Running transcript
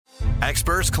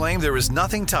Experts claim there is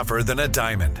nothing tougher than a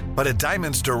diamond. But at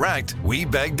Diamonds Direct, we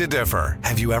beg to differ.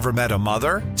 Have you ever met a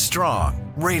mother?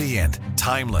 Strong, radiant,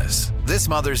 timeless. This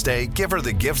Mother's Day, give her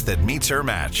the gift that meets her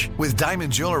match. With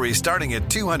diamond jewelry starting at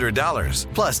 $200.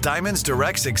 Plus, Diamonds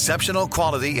Direct's exceptional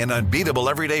quality and unbeatable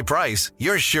everyday price,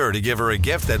 you're sure to give her a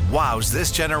gift that wows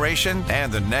this generation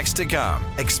and the next to come.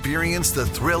 Experience the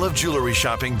thrill of jewelry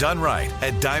shopping done right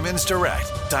at Diamonds Direct.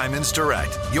 Diamonds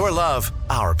Direct. Your love,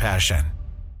 our passion.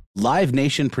 Live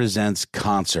Nation presents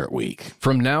Concert Week.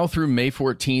 From now through May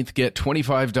 14th, get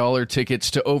 $25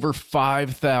 tickets to over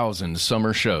 5,000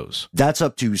 summer shows. That's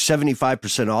up to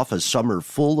 75% off a summer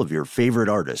full of your favorite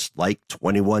artists, like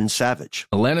 21 Savage,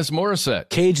 Alanis Morissette,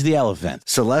 Cage the Elephant,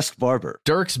 Celeste Barber,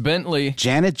 Dierks Bentley,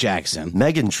 Janet Jackson,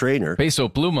 Meghan Trainor, Peso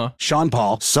Pluma, Sean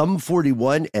Paul, Sum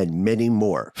 41, and many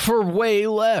more. for way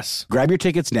less. Grab your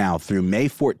tickets now through May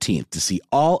 14th to see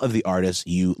all of the artists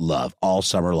you love all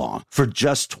summer long. For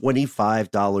just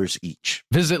 $25 each.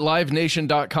 Visit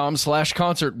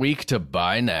livenation.com/concert week to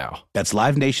buy now. That's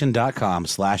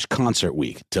livenation.com/concert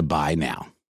week to buy now.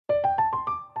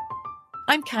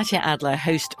 I'm Katya Adler,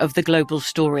 host of The Global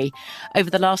Story. Over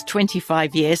the last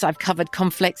 25 years, I've covered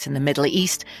conflicts in the Middle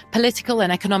East, political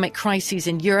and economic crises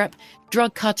in Europe,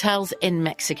 drug cartels in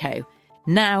Mexico.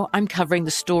 Now I'm covering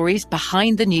the stories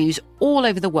behind the news all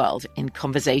over the world in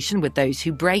conversation with those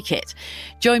who break it.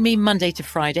 Join me Monday to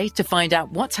Friday to find out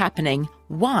what's happening,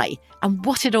 why, and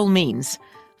what it all means.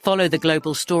 Follow The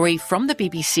Global Story from the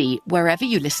BBC wherever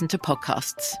you listen to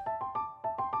podcasts.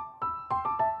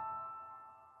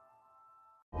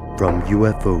 From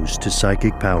UFOs to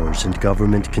psychic powers and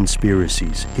government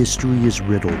conspiracies, history is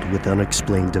riddled with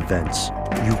unexplained events.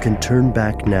 You can turn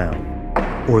back now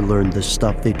or learn the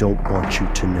stuff they don't want you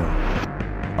to know.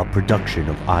 A production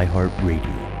of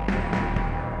iHeartRadio.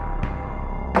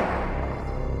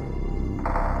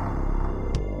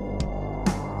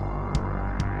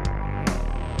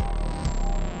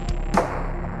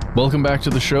 Welcome back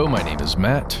to the show. My name is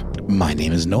Matt. My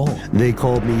name is Noel. They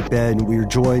called me Ben. We're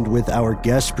joined with our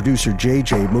guest producer,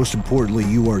 JJ. Most importantly,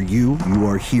 you are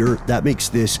here. That makes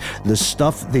this the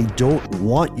stuff they don't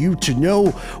want you to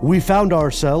know. We found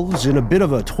ourselves in a bit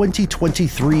of a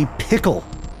 2023 pickle,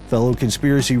 fellow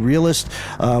conspiracy realist.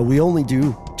 We only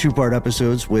do two-part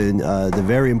episodes when they're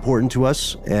very important to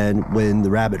us and when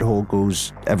the rabbit hole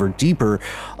goes ever deeper.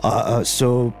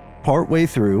 So partway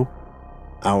through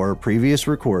our previous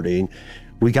recording,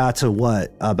 we got to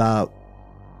what, about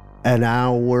an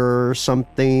hour or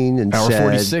something, and Hour said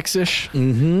 46-ish.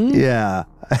 Mm-hmm. yeah.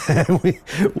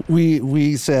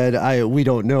 we said we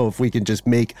don't know if we can just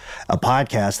make a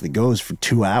podcast that goes for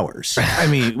 2 hours. I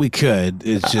mean, we could.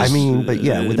 It's just, but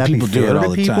yeah, would that be people do fair it all to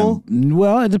the people? time.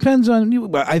 Well, it depends on you.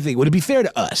 Well, I think, would it be fair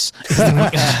to us?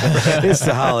 It's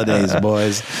the holidays,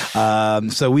 boys.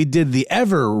 So we did the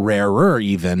ever rarer,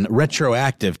 even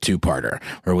retroactive two-parter,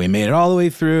 where we made it all the way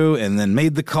through and then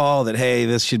made the call that, hey,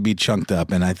 this should be chunked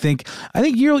up. And I think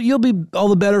you'll be all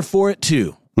the better for it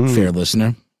too, fair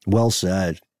listener. Well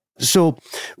said. So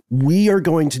we are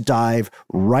going to dive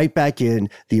right back in.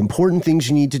 The important things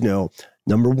you need to know.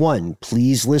 Number one,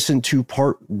 please listen to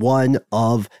part one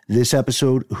of this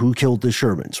episode, Who Killed the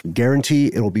Shermans. We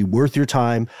guarantee it'll be worth your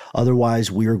time.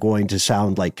 Otherwise, we are going to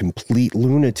sound like complete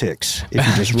lunatics if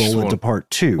you just roll into part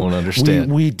two. Won't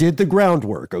understand. We did the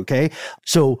groundwork, okay?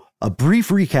 So a brief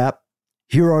recap.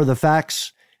 Here are the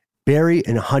facts. Barry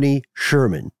and Honey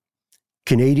Sherman,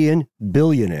 Canadian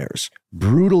billionaires,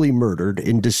 brutally murdered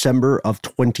in December of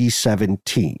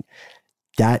 2017.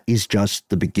 That is just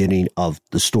the beginning of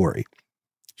the story.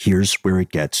 Here's where it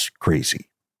gets crazy.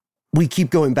 We keep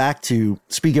going back to,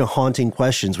 speaking of haunting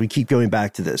questions, we keep going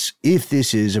back to this. If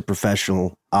this is a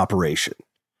professional operation,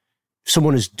 if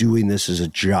someone is doing this as a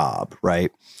job,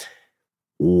 right?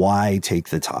 Why take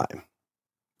the time?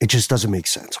 It just doesn't make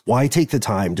sense. Why take the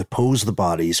time to pose the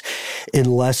bodies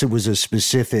unless it was a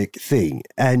specific thing?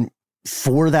 And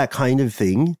for that kind of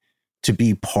thing to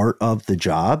be part of the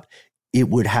job, it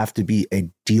would have to be a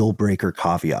deal breaker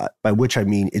caveat, by which I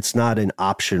mean it's not an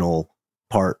optional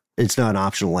part. It's not an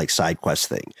optional like side quest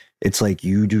thing. It's like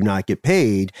you do not get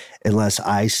paid unless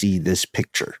I see this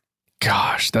picture.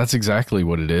 Gosh, that's exactly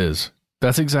what it is.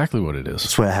 That's exactly what it is.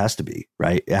 That's what it has to be,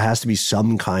 right? It has to be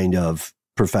some kind of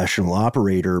professional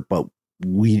operator, but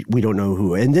we don't know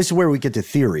who. And this is where we get to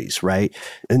theories, right?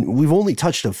 And we've only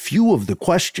touched a few of the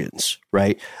questions,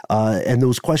 right? And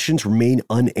those questions remain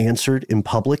unanswered in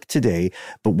public today.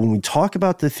 But when we talk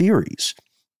about the theories,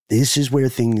 this is where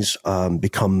things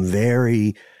become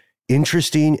very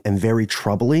interesting and very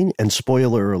troubling. And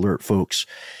spoiler alert, folks,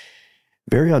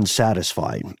 very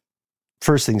unsatisfying.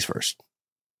 First things first,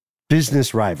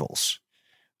 business rivals.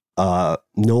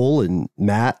 Noel and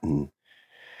Matt and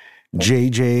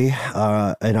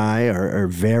JJ and I are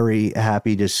very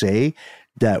happy to say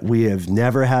that we have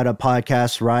never had a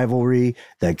podcast rivalry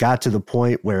that got to the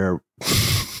point where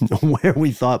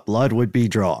we thought blood would be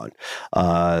drawn.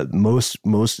 Most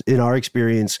in our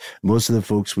experience, most of the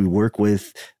folks we work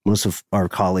with, most of our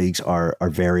colleagues are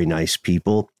very nice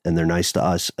people, and they're nice to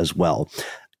us as well.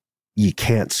 You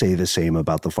can't say the same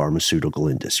about the pharmaceutical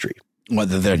industry.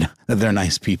 Whether they're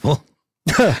nice people.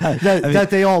 that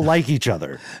they all like each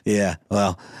other. Yeah.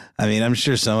 Well, I mean, I'm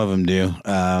sure some of them do.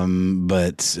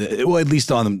 But at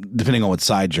least on them, depending on what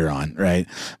side you're on. Right.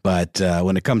 But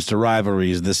when it comes to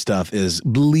rivalries, this stuff is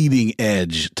bleeding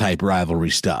edge type rivalry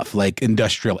stuff, like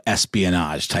industrial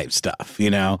espionage type stuff,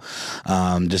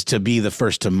 just to be the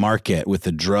first to market with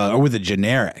a drug or with a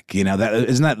generic,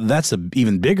 that's an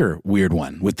even bigger weird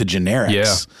one with the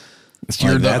generics. Yeah.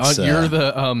 You're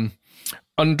the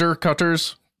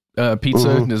undercutters.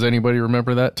 Pizza. Does anybody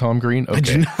remember that? Tom Green?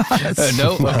 Okay. No?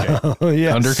 Okay.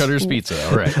 Yes. Undercutters Pizza.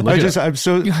 All right. I'm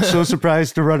so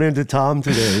surprised to run into Tom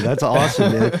today. That's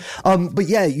awesome, man. But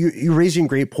yeah, you're raising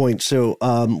great points. So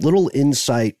little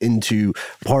insight into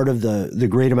part of the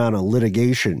great amount of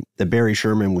litigation that Barry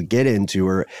Sherman would get into,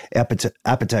 or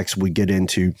Apotex would get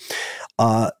into.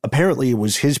 Apparently it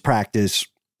was his practice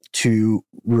to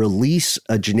release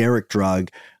a generic drug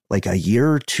like a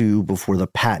year or two before the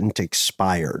patent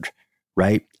expired,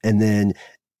 right? And then,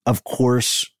 of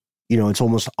course, it's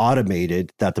almost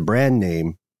automated that the brand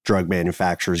name drug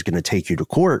manufacturer is going to take you to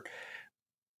court.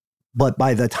 But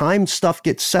by the time stuff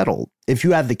gets settled, if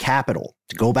you have the capital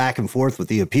to go back and forth with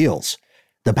the appeals,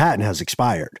 the patent has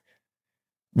expired.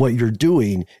 What you're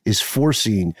doing is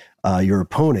forcing your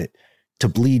opponent to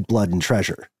bleed blood and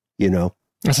treasure,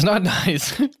 It's not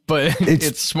nice, but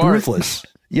it's smart. Ruthless.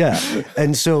 Yeah.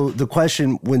 And so the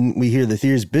question when we hear the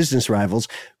theories of business rivals,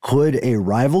 could a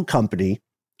rival company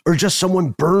or just someone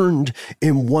burned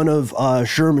in one of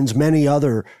Sherman's many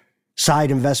other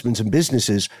side investments and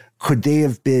businesses, could they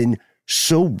have been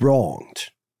so wronged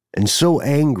and so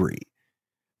angry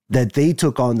that they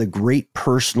took on the great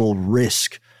personal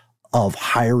risk of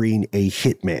hiring a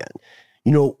hitman?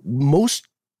 Most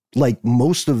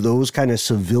of those kind of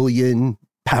civilian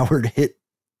powered hit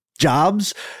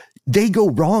jobs, they go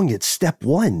wrong at step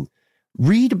one.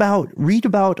 Read about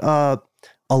a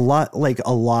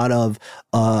lot of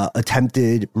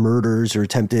attempted murders or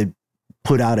attempted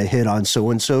put out a hit on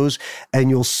so-and-sos,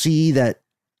 and you'll see that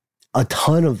a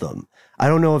ton of them, I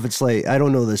don't know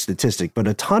the statistic, but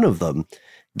a ton of them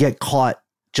get caught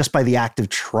just by the act of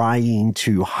trying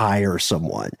to hire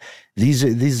someone. These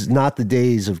are not the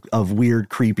days of weird,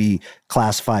 creepy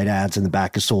classified ads in the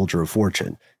back of Soldier of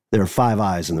Fortune. There are 5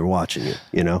 eyes and they're watching you,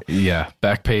 Yeah,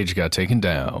 back page got taken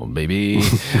down, baby.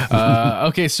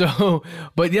 Okay, so,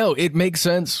 but it makes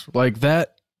sense. Like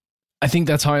that, I think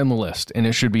that's high on the list, and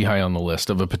it should be high on the list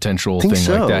of a potential thing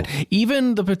like that.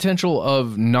 Even the potential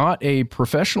of not a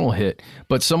professional hit,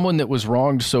 but someone that was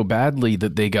wronged so badly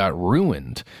that they got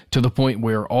ruined to the point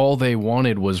where all they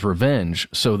wanted was revenge,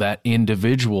 so that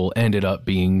individual ended up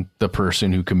being the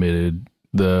person who committed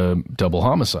the double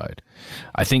homicide.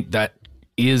 I think that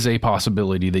is a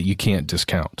possibility that you can't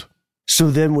discount. So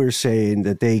then we're saying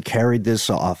that they carried this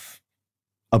off,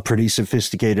 a pretty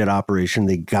sophisticated operation.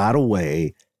 They got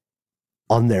away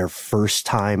on their first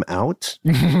time out.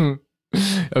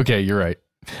 Okay, you're right.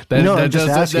 No,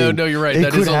 you're right.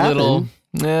 That is a little.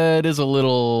 It is a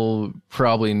little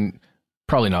probably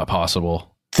not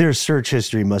possible. Their search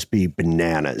history must be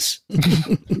bananas.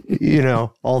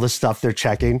 All the stuff they're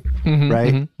checking,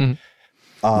 right?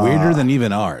 Weirder than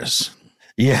even ours.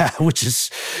 Yeah, which is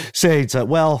saying it's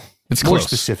more close.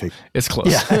 Specific. It's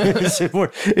close. Yeah,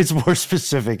 it's more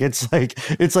specific.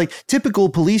 It's like typical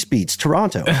police beats,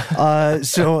 Toronto.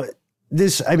 So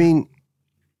this, I mean,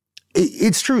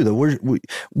 it's true though.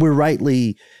 We're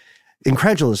rightly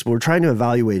incredulous, but we're trying to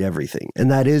evaluate everything,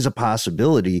 and that is a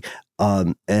possibility.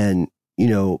 And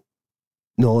Noel,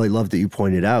 I love that you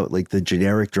pointed out like the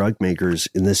generic drug makers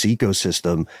in this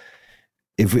ecosystem.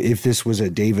 If this was a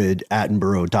David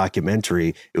Attenborough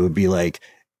documentary, it would be like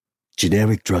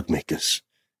generic drug makers,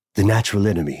 the natural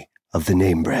enemy of the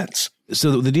name brands.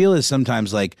 So the deal is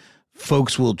sometimes like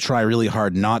folks will try really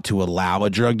hard not to allow a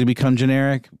drug to become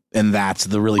generic. And that's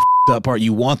the really up part.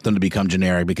 You want them to become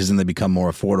generic because then they become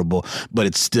more affordable, but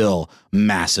it's still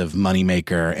massive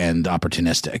moneymaker and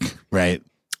opportunistic, right?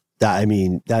 I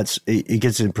mean, it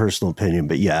gets in personal opinion,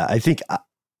 but yeah, I think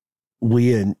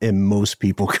we and most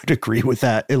people could agree with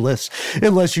that unless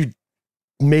you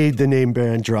made the name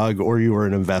brand drug or you were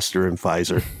an investor in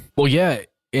Pfizer. Well, yeah.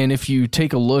 And if you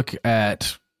take a look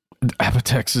at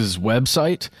Apotex's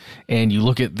website and you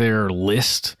look at their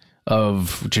list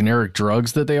of generic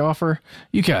drugs that they offer,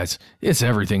 you guys, it's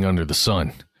everything under the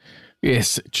sun.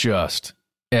 It's just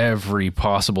every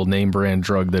possible name brand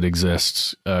drug that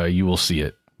exists. You will see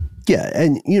it. Yeah.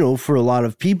 And, for a lot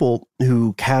of people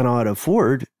who cannot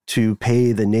afford to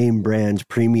pay the name brand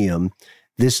premium,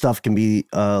 this stuff can be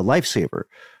a lifesaver,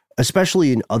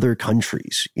 especially in other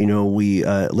countries. We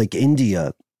like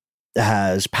India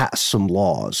has passed some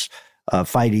laws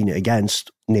fighting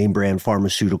against name brand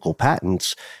pharmaceutical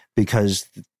patents because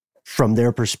from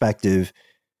their perspective,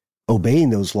 obeying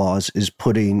those laws is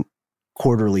putting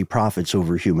quarterly profits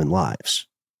over human lives.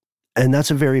 And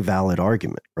that's a very valid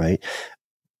argument, right?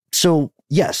 So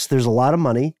yes, there's a lot of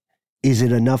money. Is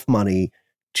it enough money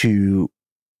to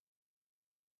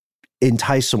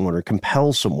entice someone or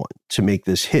compel someone to make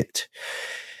this hit?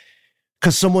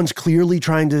 Because someone's clearly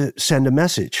trying to send a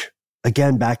message.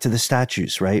 Again, back to the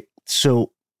statues, right?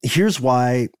 So here's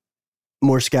why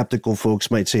more skeptical folks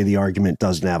might say the argument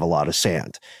doesn't have a lot of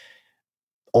sand.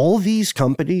 All these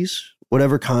companies,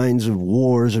 whatever kinds of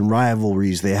wars and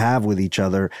rivalries they have with each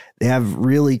other, they have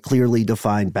really clearly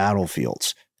defined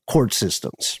battlefields, court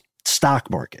systems, stock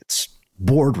markets,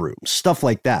 boardrooms, stuff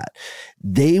like that.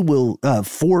 They will,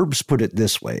 Forbes put it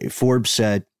this way. Forbes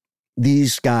said,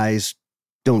 these guys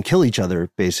don't kill each other,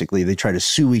 basically. They try to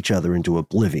sue each other into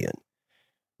oblivion,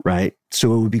 right?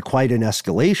 So it would be quite an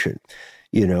escalation.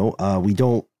 We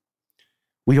don't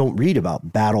read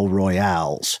about battle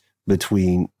royales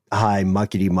between high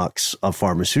muckety mucks of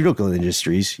pharmaceutical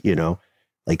industries,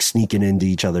 like sneaking into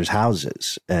each other's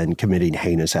houses and committing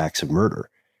heinous acts of murder.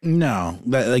 No,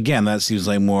 that seems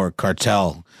like more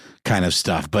cartel kind of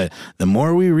stuff. But the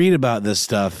more we read about this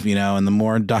stuff, and the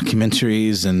more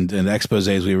documentaries and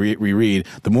exposés we read,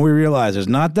 the more we realize there's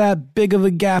not that big of a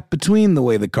gap between the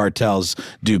way the cartels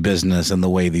do business and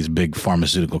the way these big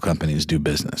pharmaceutical companies do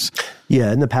business.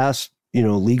 Yeah, in the past,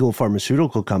 legal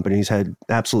pharmaceutical companies had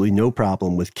absolutely no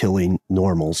problem with killing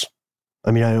normals.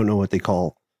 I mean, I don't know what they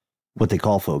call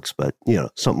folks, but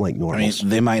something like normals. I mean,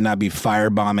 they might not be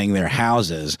firebombing their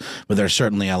houses, but they're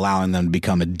certainly allowing them to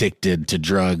become addicted to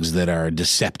drugs that are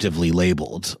deceptively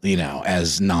labeled,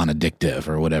 as non-addictive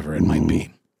or whatever it might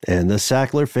be. And the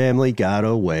Sackler family got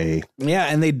away. Yeah,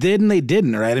 and they did and they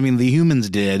didn't, right? I mean, the humans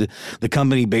did. The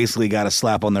company basically got a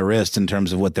slap on the wrist in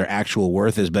terms of what their actual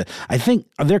worth is, but I think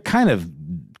they're kind of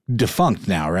defunct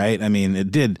now, right? I mean,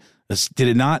 did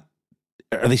it not?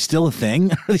 Are they still a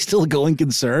thing? Are they still a going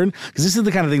concern? Because this is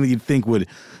the kind of thing that you'd think would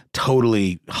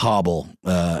totally hobble,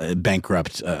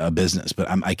 bankrupt a business.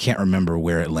 But I can't remember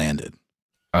where it landed.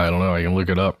 I don't know. I can look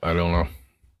it up. I don't know.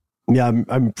 Yeah,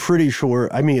 I'm pretty sure.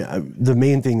 I mean, the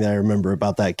main thing that I remember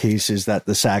about that case is that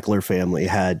the Sackler family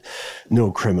had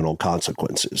no criminal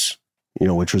consequences,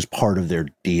 which was part of their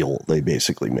deal they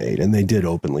basically made. And they did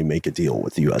openly make a deal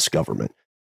with the U.S. government.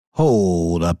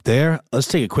 Hold up there. Let's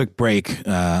take a quick break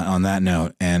on that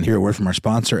note and hear a word from our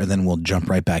sponsor, and then we'll jump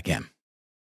right back in.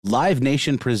 Live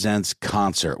Nation presents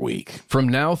Concert Week. From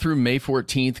now through May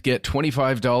 14th, get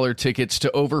 $25 tickets to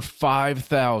over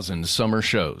 5,000 summer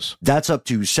shows. That's up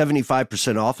to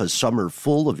 75% off a summer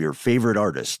full of your favorite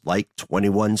artists like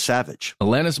 21 Savage,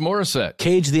 Alanis Morissette,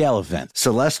 Cage the Elephant,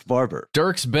 Celeste Barber,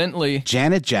 Dierks Bentley,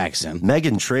 Janet Jackson,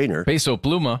 Meghan Trainor, Peso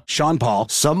Pluma, Sean Paul,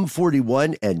 Sum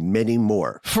 41, and many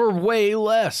more. For way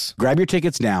less. Grab your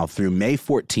tickets now through May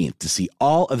 14th to see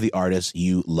all of the artists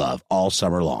you love all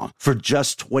summer long. For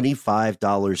just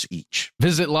 $25 each.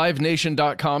 Visit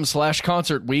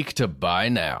livenation.com/Concert Week to buy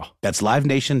now. That's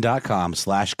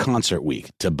livenation.com/Concert Week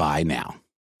to buy now.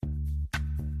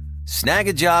 Snag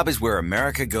a Job is where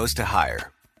America goes to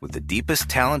hire, with the deepest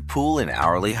talent pool in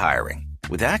hourly hiring.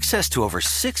 With access to over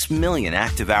 6 million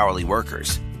active hourly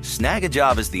workers, Snag a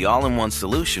Job is the all-in-one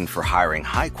solution for hiring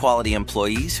high-quality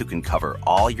employees who can cover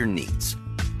all your needs.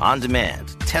 On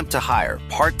demand, temp to hire,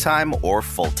 part-time or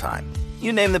full-time.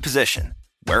 You name the position.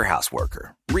 Warehouse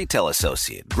worker, retail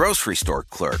associate, grocery store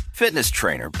clerk, fitness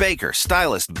trainer, baker,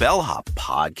 stylist, bellhop,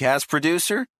 podcast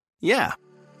producer? Yeah,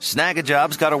 Snag a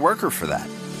Job's got a worker for that.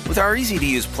 With our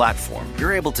easy-to-use platform,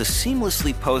 you're able to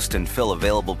seamlessly post and fill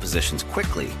available positions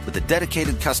quickly with a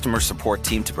dedicated customer support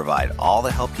team to provide all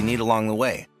the help you need along the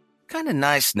way. Kind of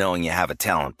nice knowing you have a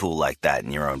talent pool like that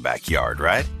in your own backyard,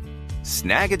 right?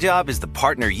 Snag a Job is the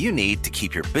partner you need to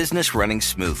keep your business running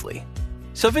smoothly.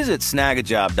 So visit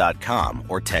snagajob.com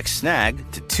or text snag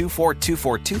to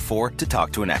 242424 to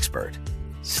talk to an expert.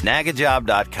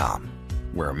 Snagajob.com,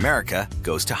 where America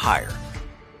goes to hire.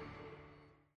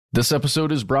 This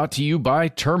episode is brought to you by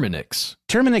Terminix.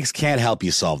 Terminix can't help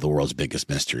you solve the world's biggest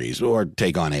mysteries or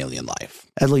take on alien life.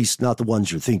 At least not the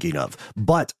ones you're thinking of.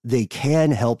 But they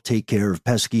can help take care of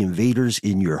pesky invaders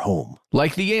in your home.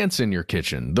 Like the ants in your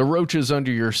kitchen, the roaches under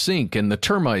your sink, and the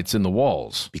termites in the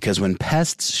walls. Because when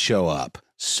pests show up,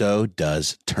 so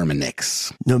does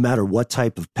Terminix. No matter what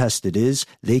type of pest it is,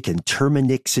 they can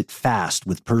Terminix it fast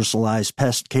with personalized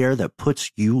pest care that puts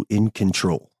you in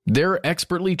control. Their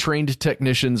expertly trained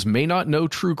technicians may not know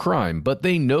true crime, but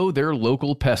they know their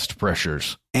local pest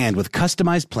pressures. And with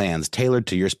customized plans tailored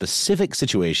to your specific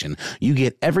situation, you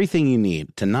get everything you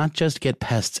need to not just get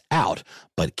pests out,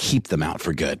 but keep them out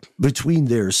for good. Between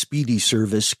their speedy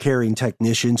service, caring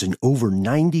technicians, and over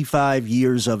 95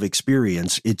 years of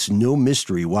experience, it's no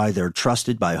mystery why they're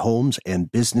trusted by homes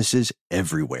and businesses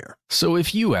everywhere. So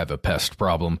if you have a pest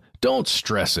problem, don't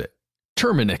stress it.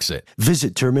 Terminix it.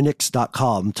 Visit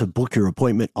Terminix.com to book your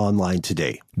appointment online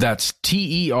today. That's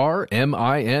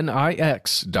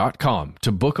TERMINIX.com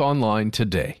to book online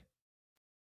today.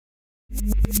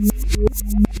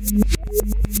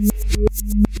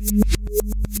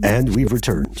 And we've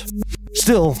returned.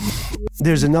 Still,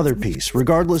 there's another piece.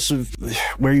 Regardless of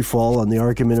where you fall on the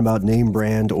argument about name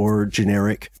brand or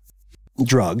generic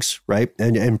drugs, right?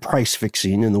 And price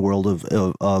fixing in the world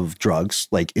of drugs,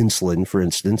 like insulin, for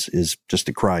instance, is just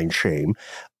a crying shame.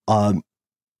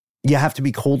 You have to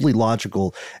be coldly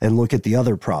logical and look at the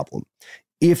other problem.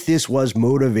 If this was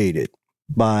motivated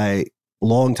by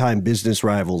longtime business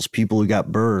rivals, people who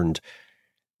got burned,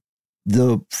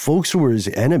 the folks who were his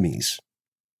enemies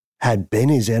had been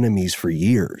his enemies for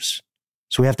years.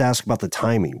 So we have to ask about the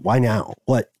timing. Why now?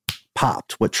 What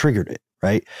popped? What triggered it,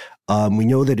 right? We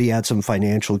know that he had some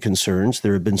financial concerns.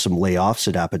 There have been some layoffs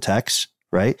at Apotex,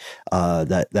 right?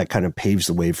 That kind of paves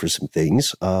the way for some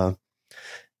things. But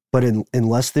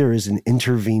unless there is an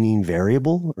intervening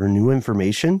variable or new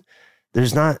information,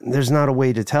 there's not a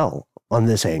way to tell on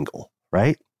this angle,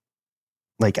 right?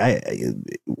 Like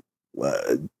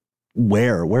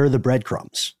where are the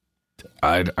breadcrumbs?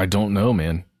 I don't know,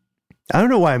 man. I don't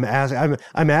know why I'm asking.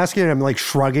 I'm asking. I'm like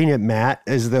shrugging at Matt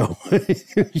as though.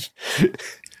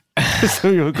 So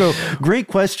you'll go, great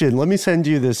question. Let me send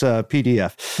you this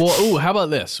PDF. Well, how about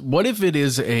this? What if it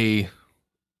is in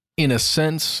a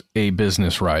sense, a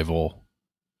business rival,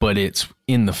 but it's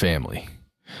in the family?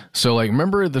 So, like,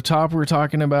 remember at the top we were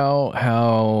talking about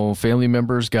how family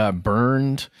members got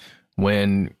burned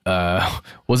when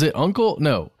was it uncle?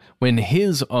 No, when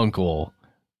his uncle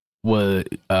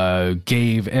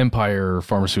gave Empire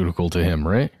Pharmaceutical to him,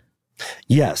 right?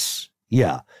 Yes.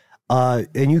 Yeah.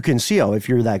 And you can see how if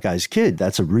you're that guy's kid,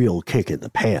 that's a real kick in the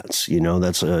pants. You know,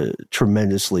 that's a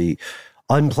tremendously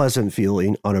unpleasant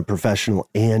feeling on a professional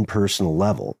and personal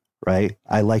level, right?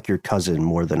 I like your cousin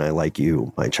more than I like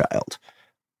you, my child.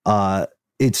 I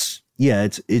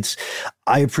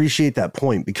appreciate that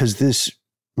point because this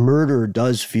murder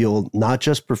does feel not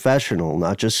just professional,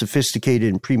 not just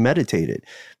sophisticated and premeditated.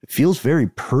 It feels very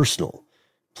personal.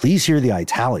 Please hear the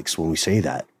italics when we say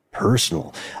that.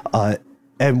 Personal.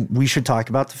 And we should talk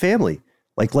about the family.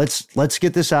 Like, let's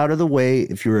get this out of the way.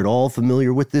 If you're at all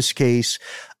familiar with this case,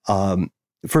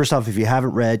 first off, if you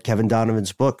haven't read Kevin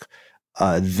Donovan's book,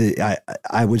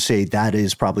 I would say that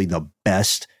is probably the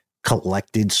best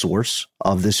collected source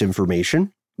of this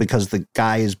information because the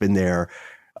guy has been there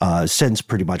since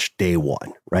pretty much day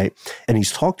one, right? And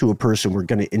he's talked to a person we're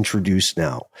going to introduce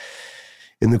now.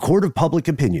 In the court of public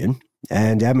opinion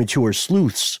and amateur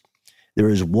sleuths, there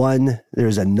is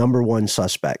a number one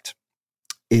suspect.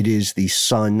 It is the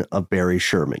son of Barry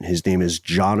Sherman. His name is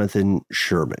Jonathan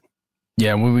Sherman.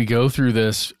 Yeah, when we go through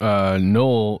this,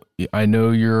 Noel, I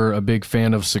know you're a big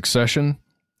fan of Succession.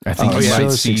 I think you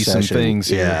might see some things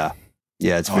here.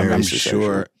 Yeah, it's very I'm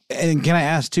sure. And can I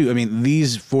ask too? I mean,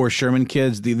 these four Sherman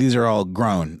kids, these are all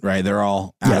grown, right? They're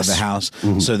all out of the house.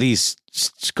 Mm-hmm. So these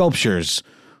sculptures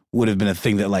would have been a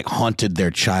thing that like haunted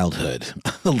their childhood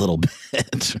a little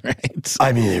bit, right?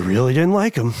 I mean, they really didn't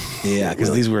like them. Yeah,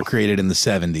 because these were created in the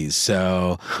 70s.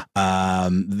 So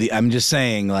I'm just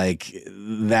saying, like,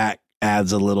 that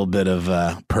adds a little bit of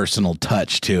a personal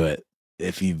touch to it.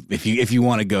 If you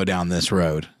want to go down this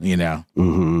road, you know.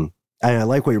 Mm-hmm. And I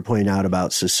like what you're pointing out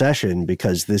about secession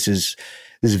because this is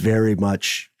very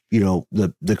much, you know,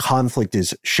 the conflict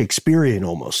is Shakespearean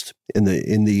almost in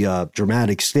the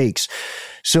dramatic stakes.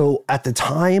 So at the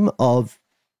time of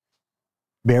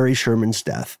Barry Sherman's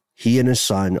death, he and his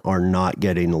son are not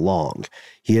getting along.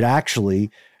 He had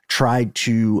actually tried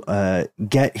to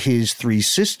get his three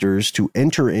sisters to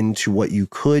enter into what you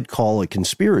could call a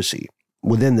conspiracy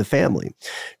within the family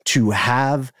to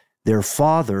have their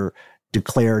father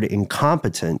declared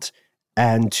incompetent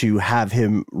and to have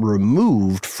him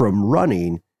removed from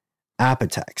running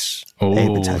Apotex. Oh,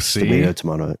 Apotex, see?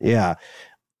 tomato. Yeah.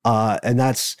 And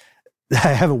that's,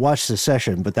 I haven't watched the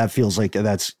session, but that feels like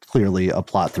that's clearly a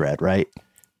plot thread, right?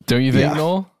 Don't you think, Yeah.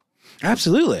 Noel?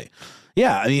 Absolutely.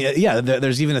 Yeah, I mean, yeah.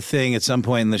 There's even a thing at some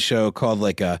point in the show called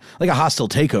like a hostile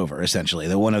takeover, essentially.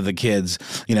 That one of the kids,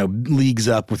 leagues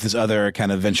up with this other kind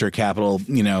of venture capital,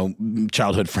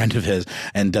 childhood friend of his,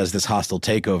 and does this hostile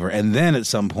takeover. And then at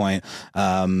some point,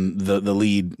 the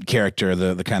lead character,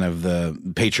 the kind of the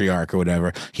patriarch or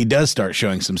whatever, he does start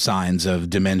showing some signs of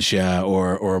dementia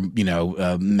or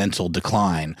mental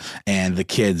decline, and the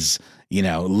kids,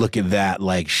 look at that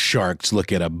like sharks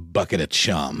look at a bucket of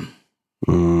chum.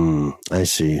 I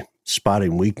see.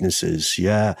 Spotting weaknesses.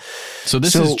 Yeah. So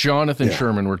this is Jonathan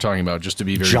Sherman we're talking about, just to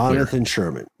be very clear. Jonathan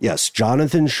Sherman. Yes.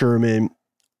 Jonathan Sherman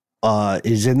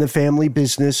is in the family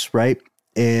business, right?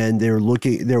 And they're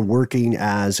working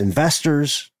as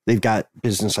investors. They've got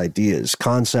business ideas,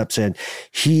 concepts, and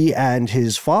he and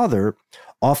his father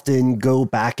often go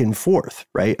back and forth,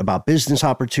 right? About business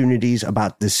opportunities,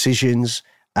 about decisions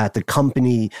at the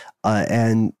company,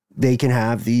 and they can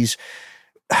have these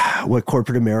what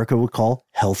corporate America would call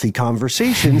healthy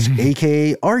conversations,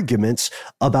 aka arguments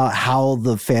about how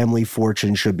the family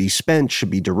fortune should be spent, should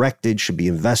be directed, should be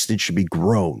invested, should be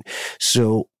grown.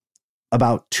 So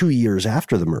about 2 years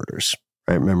after the murders,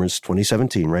 right? Remember, it's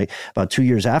 2017, right? About 2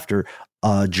 years after,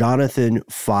 Jonathan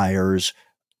fires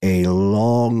a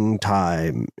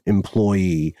longtime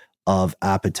employee of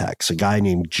Apotex, a guy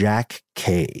named Jack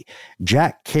Kay.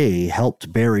 Jack Kay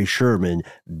helped Barry Sherman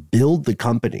build the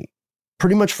company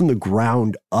pretty much from the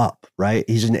ground up, right?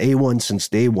 He's an A1 since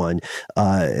day one,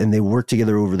 and they worked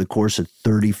together over the course of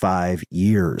 35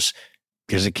 years.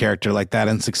 There's a character like that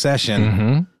in Succession.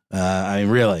 Mm-hmm. I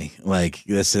mean, really, like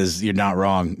you're not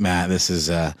wrong, Matt. This is,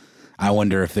 I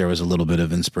wonder if there was a little bit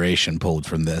of inspiration pulled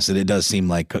from this. And it does seem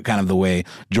like kind of the way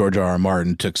George R.R.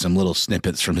 Martin took some little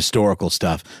snippets from historical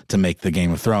stuff to make the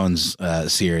Game of Thrones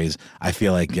series. I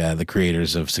feel like the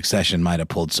creators of Succession might have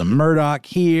pulled some Murdoch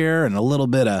here and a little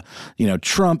bit of,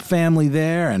 Trump family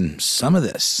there and some of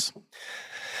this.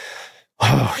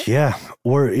 Oh, yeah.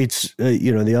 Or it's,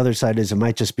 the other side is it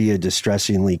might just be a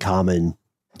distressingly common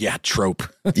trope.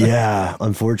 Yeah,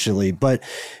 unfortunately. But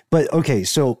okay,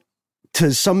 so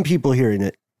to some people hearing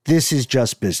it, this is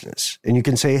just business. And you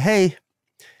can say, hey,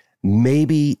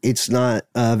 maybe it's not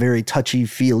a very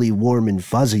touchy-feely, warm and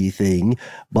fuzzy thing,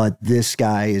 but this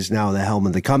guy is now the helm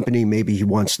of the company. Maybe he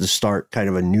wants to start kind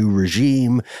of a new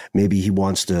regime. Maybe he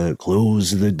wants to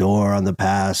close the door on the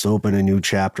past, open a new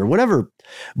chapter, whatever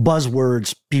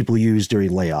buzzwords people use during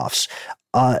layoffs.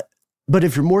 But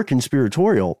if you're more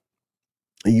conspiratorial,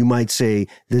 you might say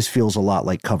this feels a lot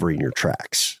like covering your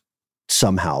tracks.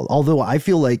 Somehow. Although I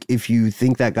feel like if you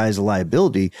think that guy's a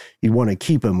liability, you'd want to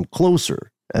keep him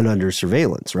closer and under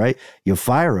surveillance, right? You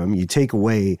fire him, you take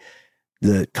away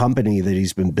the company that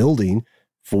he's been building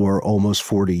for almost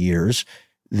 40 years,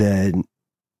 then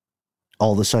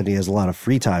all of a sudden he has a lot of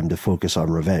free time to focus on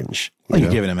revenge. Like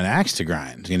you're giving him an axe to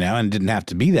grind, and it didn't have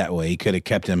to be that way. He could have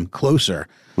kept him closer.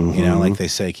 Like they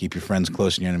say, keep your friends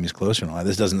close and your enemies closer and all that.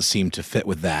 This doesn't seem to fit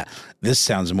with that. This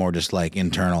sounds more just like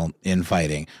internal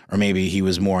infighting, or maybe he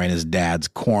was more in his dad's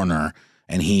corner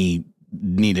and he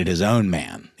needed his own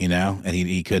man, and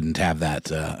he couldn't have that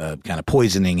kind of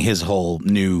poisoning his whole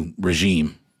new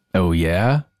regime. Oh,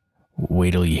 yeah?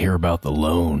 Wait till you hear about the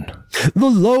loan. The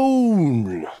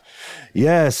loan.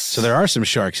 Yes. So there are some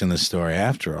sharks in this story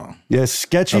after all. Yes,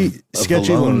 sketchy loan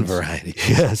loans. variety.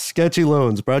 Yes, sketchy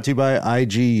loans brought to you by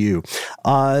IGU.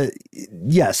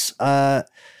 Yes.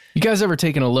 You guys ever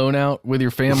taken a loan out with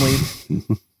your family?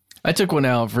 I took one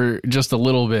out for just a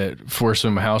little bit for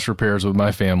some house repairs with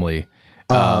my family.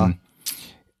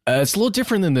 It's a little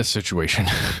different than this situation.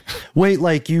 Wait,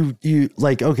 like you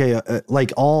like, okay,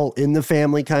 like all in the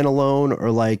family kind of loan,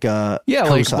 or like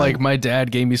like my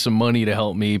dad gave me some money to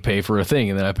help me pay for a thing,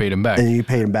 and then I paid him back. And you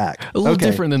paid him back. A little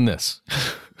different than this.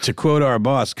 To quote our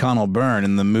boss, Connell Byrne,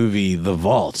 in the movie The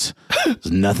Vault,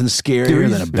 there's nothing scarier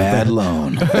than a bad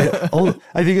loan.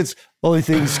 I think it's only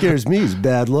thing that scares me is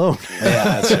bad loan.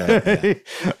 Yeah, that's right.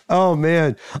 Yeah. Oh,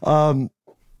 man.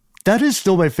 That is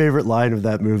still my favorite line of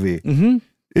that movie. Mm-hmm.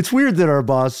 It's weird that our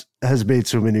boss has made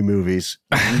so many movies.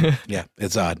 Yeah,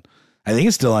 it's odd. I think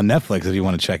it's still on Netflix if you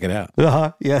want to check it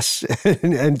out. Yes.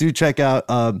 and do check out,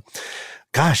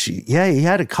 he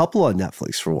had a couple on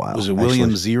Netflix for a while. Was it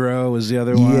William Zero was the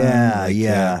other one?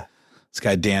 Yeah. This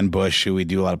guy, Dan Bush, who we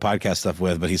do a lot of podcast stuff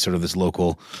with, but he's sort of this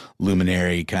local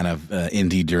luminary kind of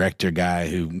indie director guy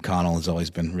who Connell has always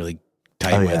been really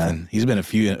tight with. Yeah. And he's been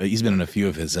in a few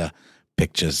of his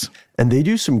pictures. And they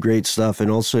do some great stuff. And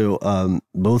also,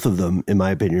 both of them, in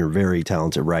my opinion, are very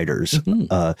talented writers.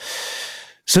 Mm-hmm.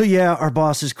 So yeah, our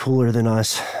boss is cooler than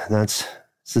us. That's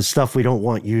the stuff we don't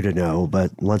want you to know,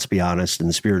 but let's be honest in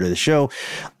the spirit of the show.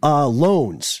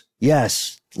 Loans.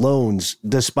 Yes, loans.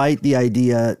 Despite the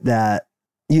idea that,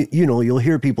 you know, you'll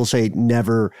hear people say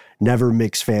never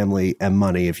mix family and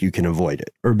money if you can avoid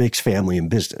it, or mix family and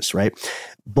business, right?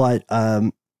 But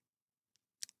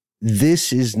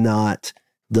this is not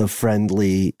the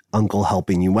friendly uncle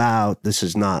helping you out. This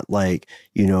is not like,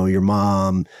 you know, your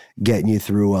mom getting you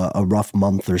through a rough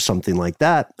month or something like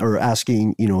that, or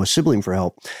asking, you know, a sibling for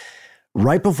help.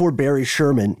 Right before Barry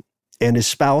Sherman and his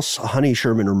spouse, Honey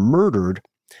Sherman, are murdered,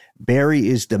 Barry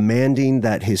is demanding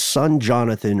that his son,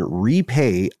 Jonathan,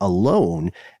 repay a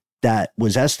loan that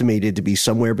was estimated to be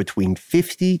somewhere between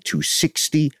 $50 to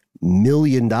 $60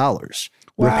 million.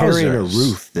 Repairing a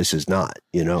roof, this is not,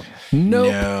 you know?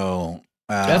 Nope. No.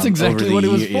 That's exactly what it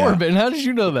was for, Ben. How did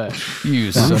you know that?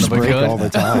 You son of a gun. All the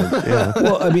time. Yeah.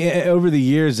 Well, I mean, over the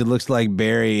years, it looks like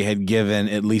Barry had given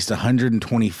at least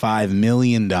 $125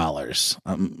 million, so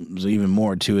even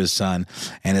more, to his son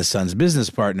and his son's business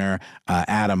partner,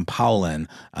 Adam Powlin,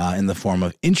 in the form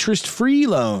of interest-free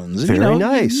loans. Very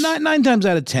nice. 9 times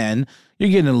out of 10. You're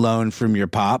getting a loan from your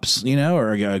pops, you know,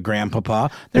 or a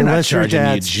grandpapa. They're Unless not charging your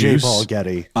dad's you juice. J. Paul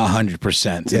Getty.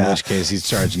 100%. In which case, he's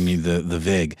charging you the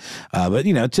vig. But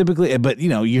you know, typically,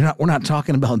 we're not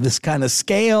talking about this kind of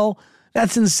scale.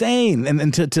 That's insane.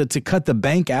 And to cut the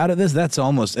bank out of this,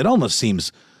 it almost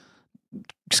seems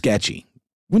sketchy.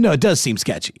 Well, no, it does seem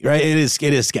sketchy, right? It is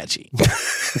sketchy.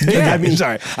 Yeah, I mean,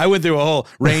 sorry, I went through a whole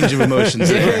range of emotions.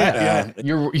 Yeah.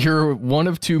 You're one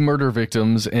of 2 murder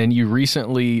victims, and you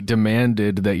recently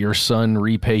demanded that your son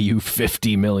repay you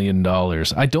 $50 million.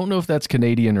 I don't know if that's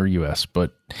Canadian or U.S.,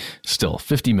 but still,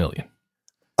 $50 million.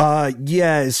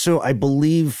 Yeah. So I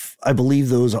believe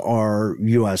those are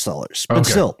U.S. dollars, but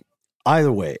still.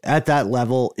 Either way, at that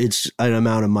level, it's an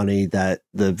amount of money that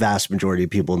the vast majority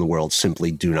of people in the world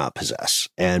simply do not possess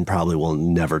and probably will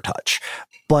never touch.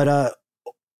 But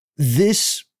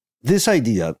this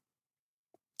idea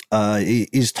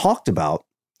is talked about.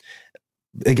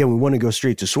 Again, we want to go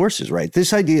straight to sources, right?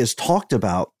 This idea is talked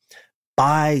about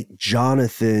by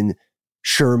Jonathan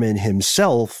Sherman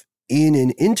himself in an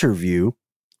interview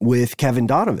with Kevin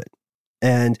Donovan.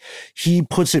 And he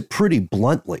puts it pretty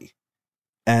bluntly.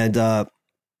 And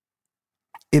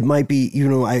it might be, you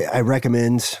know, I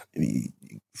recommend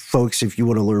folks, if you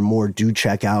want to learn more, do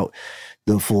check out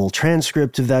the full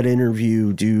transcript of that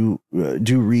interview. Do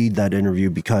read that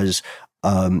interview, because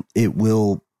it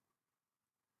will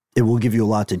give you a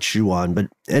lot to chew on. But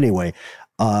anyway,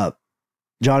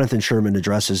 Jonathan Sherman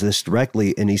addresses this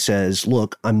directly, and he says,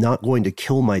 look, I'm not going to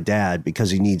kill my dad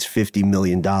because he needs $50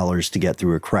 million to get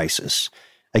through a crisis.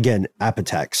 Again,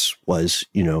 Apotex was,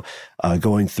 you know,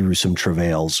 going through some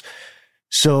travails.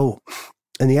 So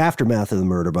in the aftermath of the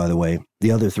murder, by the way,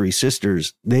 the other 3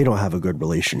 sisters, they don't have a good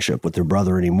relationship with their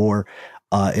brother anymore.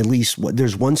 At least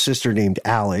there's one sister named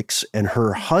Alex, and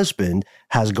her husband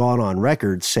has gone on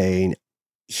record saying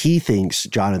he thinks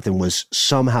Jonathan was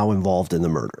somehow involved in the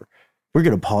murder. We're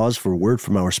going to pause for a word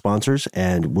from our sponsors,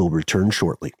 and we'll return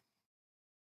shortly.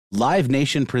 Live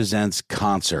Nation presents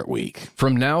Concert Week.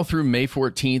 From now through May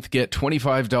 14th, get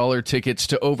 $25 tickets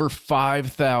to over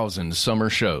 5,000 summer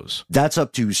shows. That's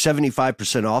up to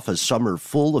 75% off a summer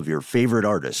full of your favorite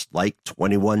artists, like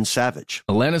 21 Savage,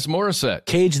 Alanis Morissette,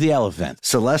 Cage the Elephant,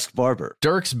 Celeste Barber,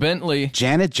 Dierks Bentley,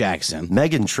 Janet Jackson,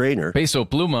 Meghan Trainor, Peso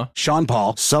Pluma, Sean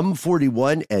Paul, Sum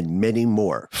 41, and many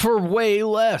more. For way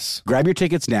less. Grab your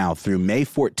tickets now through May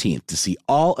 14th to see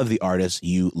all of the artists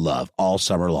you love all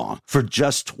summer long for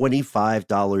just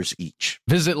 $25 each.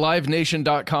 Visit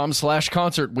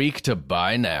livenation.com/Concert Week to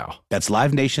buy now. That's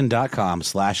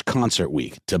livenation.com/Concert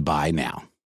Week to buy now.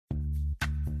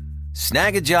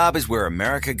 Snag a Job is where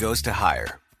America goes to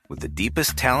hire, with the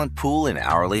deepest talent pool in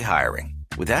hourly hiring.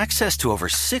 With access to over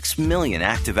 6 million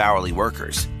active hourly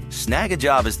workers, Snag a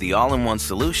Job is the all-in-one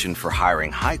solution for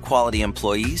hiring high-quality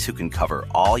employees who can cover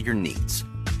all your needs.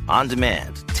 On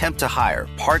demand, temp to hire,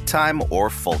 part-time or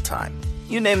full-time.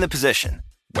 You name the position.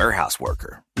 Warehouse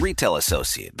worker, retail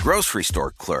associate, grocery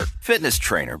store clerk, fitness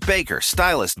trainer, baker,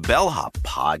 stylist, bellhop,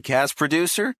 podcast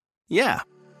producer. Yeah,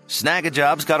 Snag a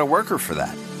Job's got a worker for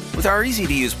that. With our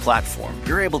easy-to-use platform,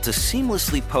 you're able to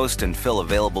seamlessly post and fill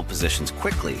available positions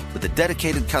quickly with a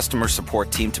dedicated customer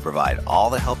support team to provide all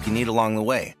the help you need along the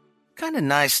way. Kind of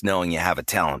nice knowing you have a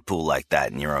talent pool like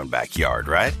that in your own backyard,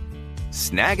 right?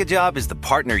 Snag a Job is the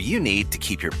partner you need to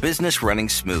keep your business running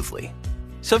smoothly.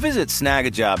 So visit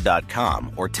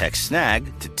snagajob.com or text snag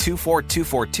to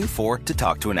 242424 to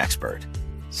talk to an expert.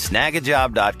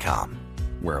 Snagajob.com,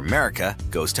 where America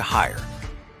goes to hire.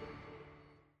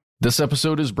 This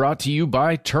episode is brought to you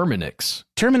by Terminix.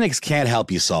 Terminix can't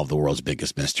help you solve the world's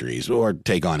biggest mysteries or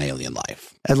take on alien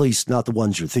life. At least not the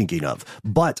ones you're thinking of.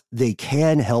 But they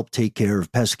can help take care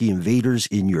of pesky invaders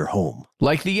in your home.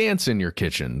 Like the ants in your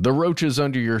kitchen, the roaches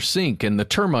under your sink, and the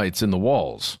termites in the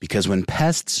walls. Because when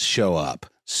pests show up,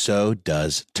 so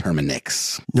does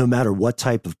Terminix. No matter what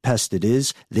type of pest it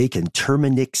is, they can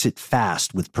Terminix it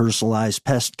fast with personalized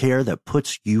pest care that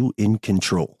puts you in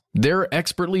control. Their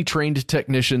expertly trained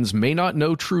technicians may not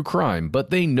know true crime, but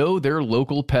they know their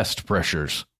local pest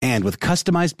pressures. And with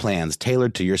customized plans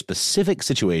tailored to your specific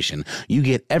situation, you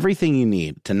get everything you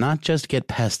need to not just get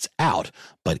pests out,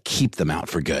 but keep them out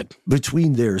for good.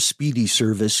 Between their speedy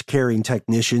service, caring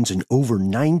technicians, and over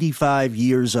 95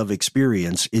 years of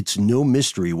experience, it's no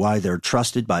mystery why they're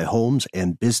trusted by homes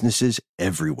and businesses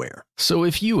everywhere. So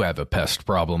if you have a pest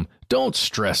problem, don't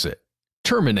stress it.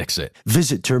 Terminix it.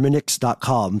 Visit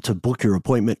Terminix.com to book your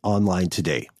appointment online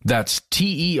today. That's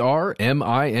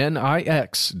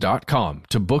TERMINIX.com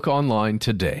to book online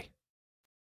today.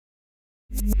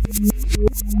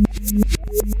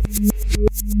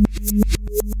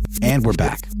 And we're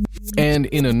back. And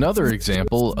in another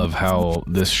example of how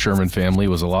this Sherman family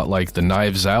was a lot like the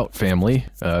Knives Out family,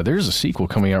 there's a sequel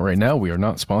coming out right now. We are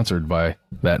not sponsored by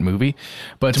that movie,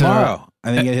 but tomorrow.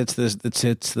 I think it hits the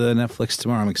Netflix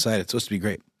tomorrow. I'm excited. It's supposed to be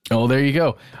great. Oh, there you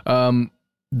go.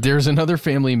 There's another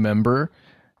family member.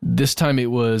 This time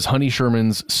it was Honey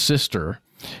Sherman's sister,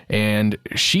 and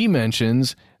she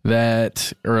mentions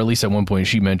that, or at least at one point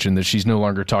she mentioned that she's no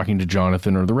longer talking to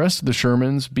Jonathan or the rest of the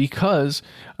Shermans because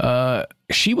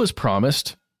she was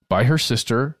promised by her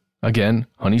sister, again,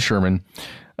 Honey Sherman,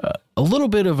 a little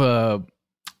bit of a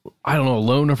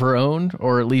loan of her own,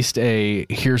 or at least a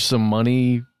here's some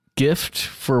money gift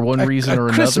for one reason or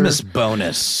another. Christmas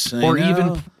bonus. Or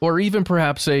even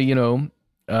perhaps a,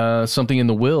 something in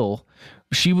the will.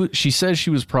 She says she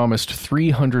was promised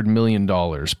 $300 million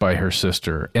by her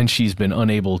sister, and she's been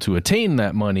unable to attain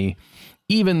that money,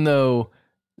 even though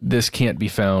this can't be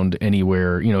found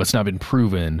anywhere. It's not been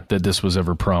proven that this was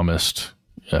ever promised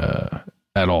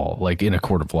at all, like in a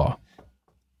court of law.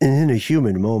 And in a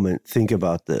human moment, think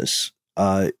about this.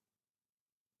 For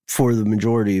the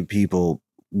majority of people,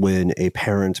 when a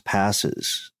parent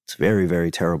passes, it's a very,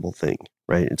 very terrible thing,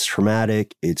 right? It's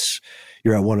traumatic.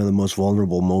 You're at one of the most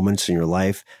vulnerable moments in your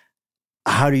life.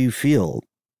 How do you feel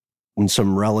when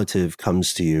some relative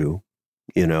comes to you,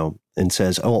 and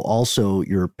says, oh, also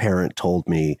your parent told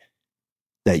me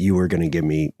that you were going to give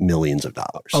me millions of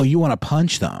dollars? Oh, you want to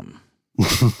punch them.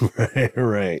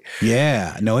 Right.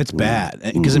 Yeah, no, it's bad.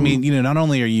 Because, not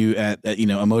only are you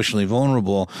emotionally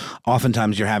vulnerable,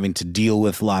 oftentimes you're having to deal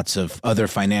with lots of other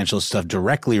financial stuff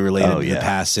directly related to the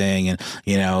passing. And,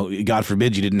 God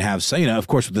forbid you didn't have, of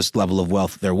course, with this level of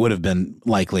wealth, there would have been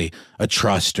likely a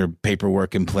trust or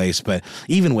paperwork in place. But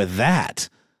even with that,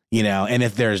 and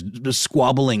if there's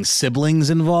squabbling siblings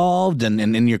involved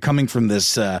and you're coming from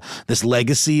this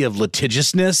legacy of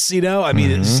litigiousness,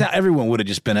 everyone would have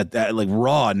just been at that, like,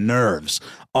 raw nerves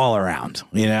all around,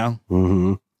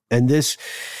 Mm-hmm. And this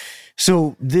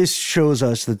shows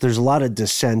us that there's a lot of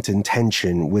dissent and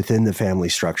tension within the family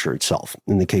structure itself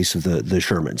in the case of the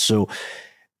Shermans. So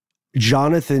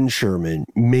Jonathan Sherman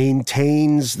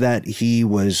maintains that he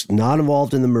was not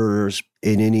involved in the murders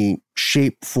in any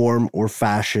shape, form, or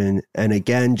fashion. And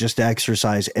again, just to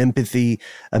exercise empathy,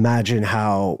 imagine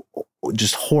how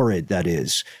just horrid that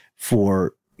is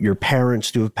for your parents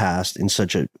to have passed in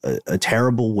such a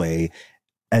terrible way,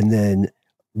 and then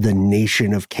the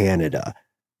nation of Canada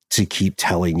to keep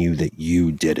telling you that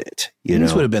you did it.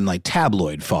 This would have been like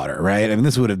tabloid fodder, right?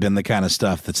 This would have been the kind of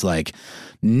stuff that's like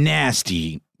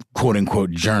nasty, quote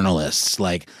unquote, journalists,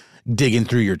 like digging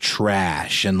through your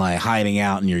trash and like hiding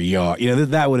out in your yard.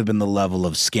 That would have been the level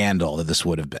of scandal that this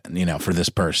would have been, for this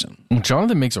person.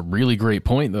 Jonathan makes a really great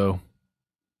point, though,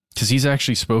 because he's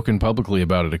actually spoken publicly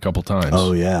about it a couple times.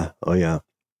 Oh, yeah.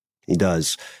 He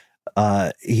does.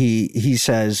 He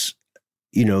says,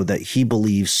 that he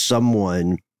believes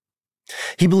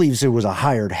it was a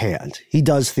hired hand. He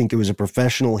does think it was a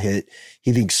professional hit.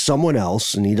 He thinks someone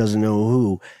else, and he doesn't know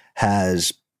who,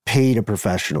 has paid a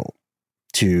professional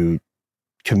to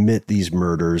commit these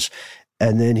murders.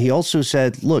 And then he also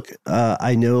said, look,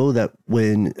 I know that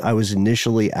when I was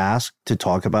initially asked to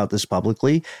talk about this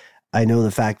publicly, I know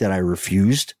the fact that I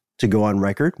refused to go on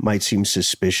record might seem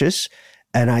suspicious.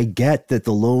 And I get that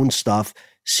the loan stuff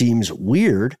seems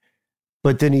weird.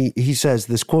 But then he says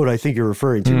this quote I think you're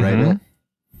referring to, right, Matt?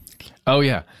 Oh,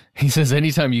 yeah. He says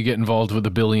anytime you get involved with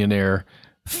a billionaire,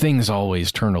 things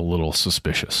always turn a little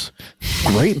suspicious.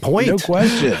 Great point. No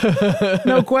question.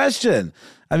 No question.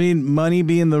 I mean, money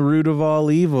being the root of all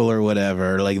evil or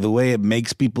whatever, like the way it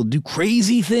makes people do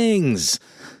crazy things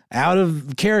out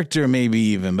of character, maybe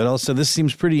even. But also, this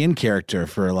seems pretty in character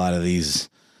for a lot of these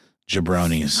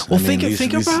jabronis. Well, think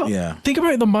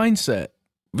about the mindset.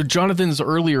 Jonathan's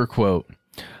earlier quote.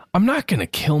 I'm not going to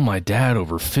kill my dad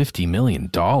over $50 million.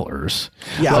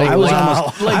 Yeah, I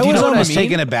was almost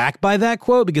taken aback by that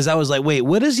quote because I was like, wait,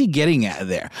 what is he getting at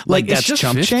there? Like that's just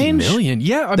chump 50 change? million.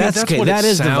 Yeah, I mean, that's okay, what that it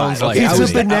is sounds the vibe. like. Okay,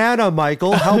 It's a banana,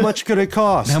 Michael. How much could it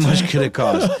cost? How much could it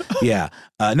cost? Yeah.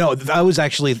 No, I was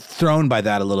actually thrown by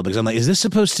that a little because I'm like, is this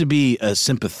supposed to be a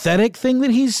sympathetic thing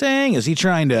that he's saying? Is he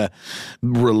trying to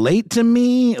relate to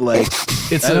me? Like,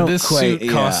 this suit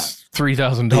costs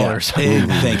 $3,000.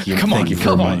 Thank you. Come on.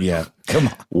 Come on.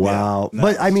 Wow. Yeah.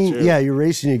 But I mean, you're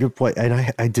raising a good point.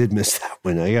 And I did miss that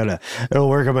one. It'll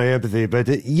work on my empathy. But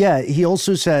he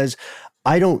also says,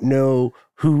 I don't know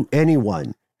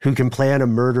anyone who can plan a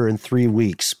murder in 3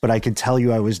 weeks, but I can tell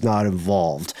you I was not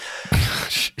involved.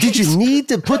 Did you need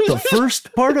to put the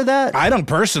first part of that? I don't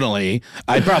personally.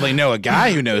 I probably know a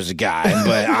guy who knows a guy,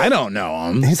 but I don't know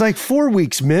him. He's like 4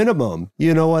 weeks minimum.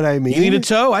 You know what I mean? You need a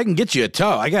toe? I can get you a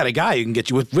toe. I got a guy who can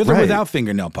get you with or without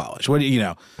fingernail polish. What do you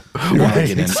know? Right,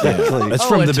 exactly. It's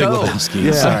from the Big Lebowski.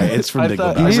 Yeah. Sorry, it's from Big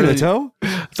Lebowski. You need a toe?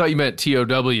 I thought you meant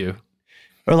TOW.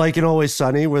 Or like in Always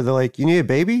Sunny where they're like, you need a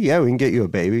baby? Yeah, we can get you a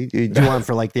baby. Do you want it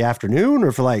for like the afternoon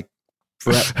or for like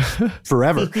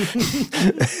forever?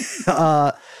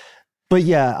 But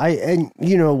yeah,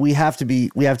 we have to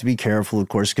be careful, of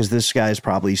course, because this guy is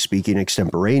probably speaking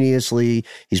extemporaneously.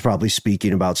 He's probably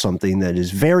speaking about something that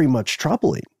is very much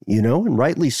troubling, and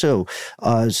rightly so.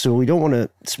 So we don't want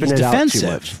to spin it out too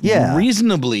much. Yeah,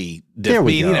 reasonably. There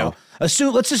we go.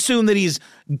 Let's assume that he's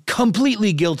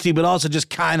completely guilty, but also just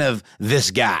kind of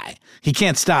this guy. He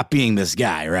can't stop being this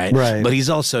guy, right? Right. But he's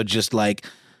also just like,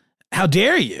 how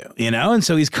dare you, And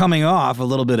so he's coming off a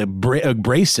little bit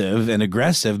abrasive and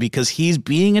aggressive because he's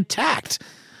being attacked,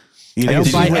 by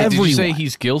everyone. Did you say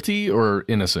he's guilty or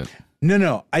innocent?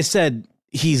 No. I said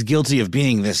he's guilty of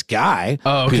being this guy.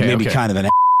 Oh, okay. Who's maybe kind of an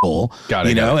asshole. Got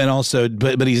it. And also,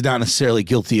 but he's not necessarily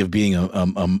guilty of being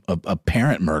a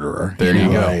parent murderer. There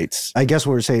you go. Right. I guess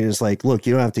what we're saying is like, look,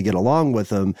 you don't have to get along with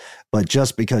him, but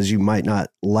just because you might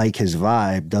not like his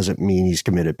vibe doesn't mean he's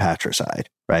committed patricide,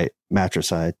 right?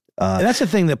 Matricide. And that's the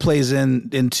thing that plays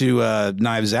into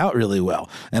Knives Out really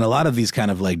well. And a lot of these kind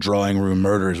of like drawing room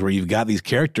murders where you've got these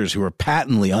characters who are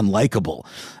patently unlikable.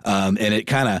 And it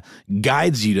kind of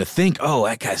guides you to think, oh,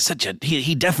 that guy's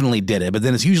he definitely did it. But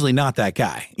then it's usually not that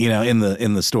guy, in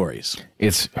the stories.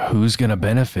 It's who's going to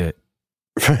benefit.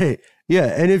 Right.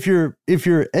 Yeah. And if you're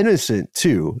innocent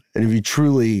too, and if you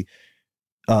truly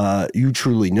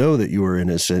know that you are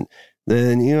innocent,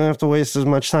 then you don't have to waste as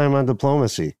much time on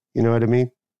diplomacy. You know what I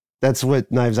mean? That's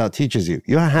what Knives Out teaches you.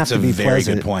 You don't have to be very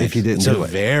pleasant good point. if you didn't do it. It's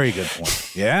a very good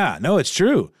point. Yeah, no, it's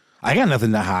true. I got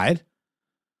nothing to hide.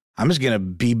 I'm just gonna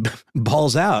be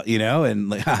balls out, and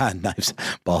like knives,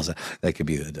 balls out. That could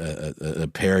be a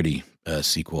parody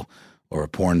sequel or a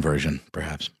porn version,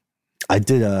 perhaps. I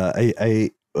did.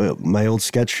 My old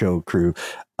sketch show crew.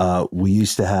 We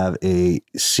used to have an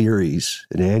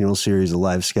annual series of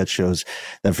live sketch shows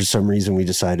that for some reason we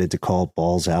decided to call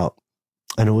Balls Out.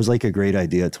 And it was like a great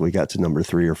idea until we got to number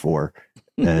 3 or 4.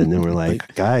 And then we're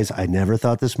like, guys, I never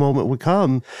thought this moment would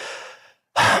come.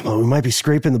 But we might be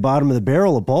scraping the bottom of the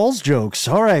barrel of balls jokes.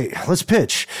 All right, let's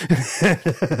pitch.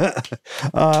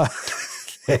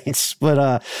 Thanks.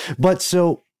 But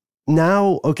so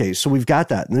now, okay, so we've got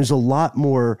that. And there's a lot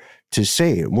more to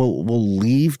say. We'll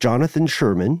leave Jonathan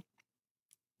Sherman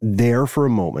there for a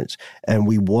moment. And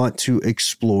we want to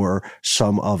explore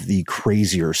some of the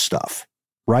crazier stuff.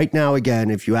 Right now, again,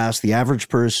 if you ask the average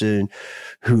person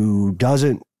who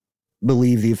doesn't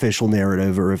believe the official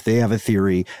narrative or if they have a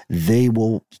theory, they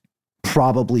will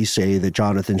probably say that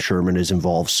Jonathan Sherman is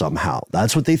involved somehow.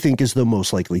 That's what they think is the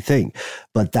most likely thing.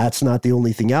 But that's not the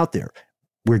only thing out there.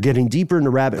 We're getting deeper into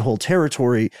rabbit hole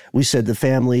territory. We said the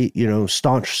family,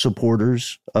 staunch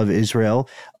supporters of Israel,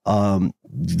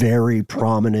 very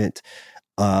prominent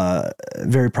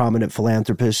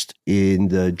philanthropist in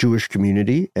the Jewish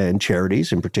community and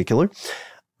charities in particular.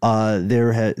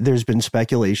 There's been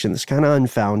speculation that's kind of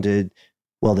unfounded.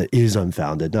 Well, that is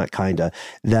unfounded, not kinda,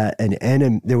 that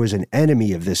there was an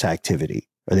enemy of this activity,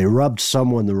 or they rubbed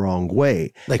someone the wrong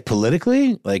way. Like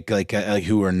politically, like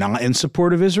who are not in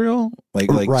support of Israel, like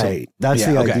right. That's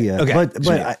the idea. Okay.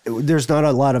 But there's not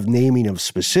a lot of naming of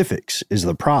specifics is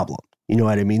the problem. You know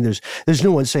what I mean? There's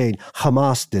no one saying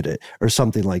Hamas did it or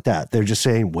something like that. They're just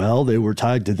saying, well, they were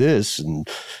tied to this, and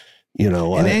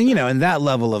and that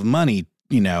level of money,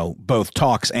 both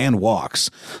talks and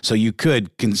walks. So you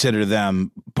could consider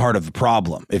them part of the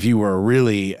problem. If you were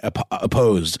really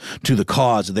opposed to the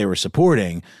cause that they were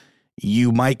supporting,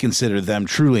 you might consider them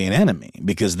truly an enemy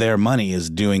because their money is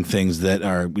doing things that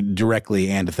are directly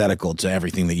antithetical to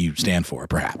everything that you stand for,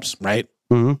 perhaps, right?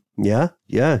 Mm-hmm.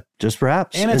 Yeah, just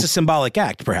perhaps. And it's a symbolic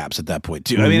act, perhaps, at that point,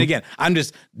 too. Mm-hmm. I mean, again, I'm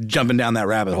just jumping down that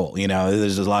rabbit hole.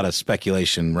 There's a lot of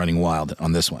speculation running wild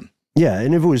on this one. Yeah,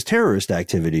 and if it was terrorist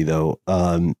activity, though,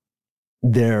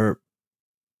 there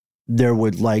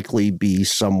would likely be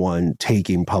someone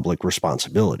taking public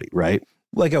responsibility, right?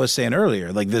 Like I was saying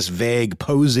earlier, like this vague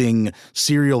posing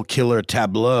serial killer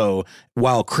tableau,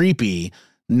 while creepy,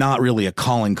 not really a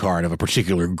calling card of a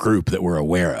particular group that we're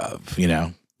aware of,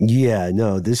 Yeah,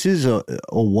 no, this is a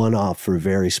one-off for a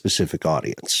very specific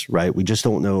audience, right? We just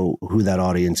don't know who that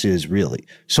audience is, really.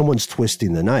 Someone's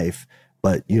twisting the knife,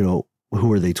 but,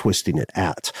 who are they twisting it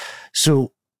at?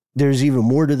 So there's even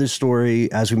more to the story.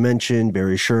 As we mentioned,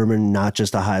 Barry Sherman, not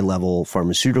just a high-level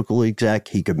pharmaceutical exec.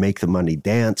 He could make the money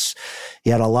dance. He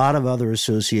had a lot of other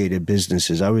associated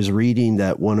businesses. I was reading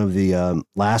that one of the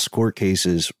last court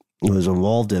cases he was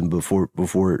involved in before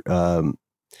the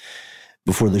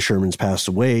Shermans passed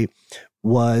away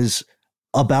was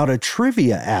about a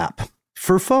trivia app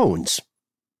for phones.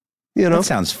 That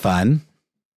sounds fun.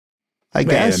 I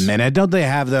guess. Wait a minute. Don't they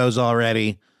have those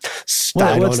already?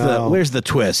 Where's the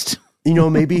twist?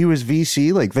 Maybe he was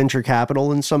VC, like venture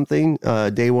capital in something,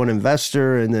 day one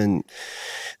investor, and then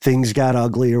things got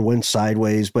ugly or went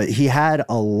sideways. But he had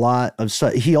a lot of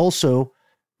he also,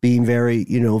 being very,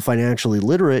 financially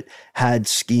literate, had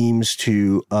schemes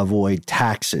to avoid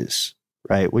taxes,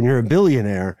 right? When you're a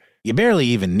billionaire, you barely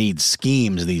even need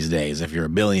schemes these days if you're a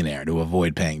billionaire to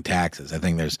avoid paying taxes. I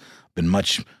think there's been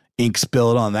much ink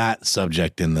spilled on that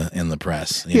subject in the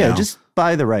press. Just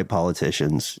buy the right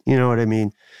politicians. You know what I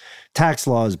mean? Tax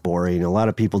law is boring. A lot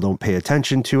of people don't pay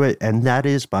attention to it, and that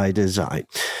is by design.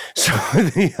 So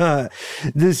I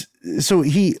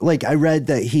read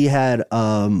that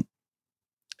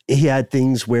he had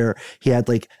things where he had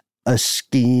like a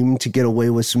scheme to get away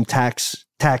with some tax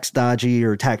dodgy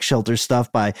or tax shelter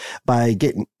stuff by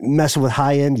messing with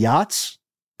high-end yachts.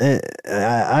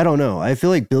 I don't know. I feel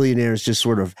like billionaires just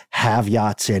sort of have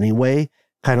yachts anyway,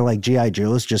 kind of like G.I.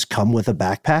 Joes just come with a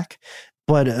backpack.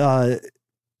 But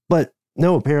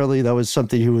no, apparently that was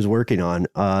something he was working on.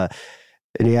 And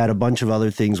he had a bunch of other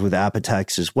things with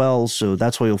Apotex as well. So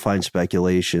that's why you'll find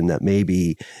speculation that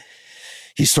maybe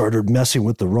he started messing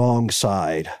with the wrong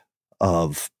side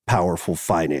of powerful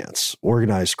finance,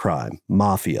 organized crime,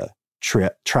 mafia,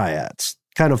 triads,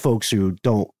 kind of folks who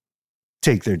don't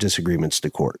take their disagreements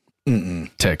to court.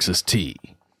 Texas tea.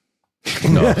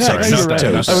 No, sorry, not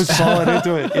toast. I was falling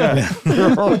into it. Yeah.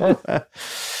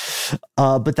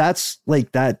 But that's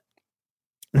like that.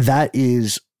 That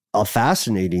is a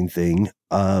fascinating thing.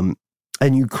 And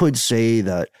you could say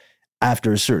that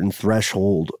after a certain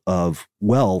threshold of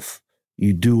wealth,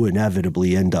 you do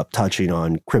inevitably end up touching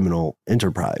on criminal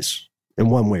enterprise in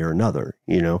one way or another,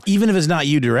 Even if it's not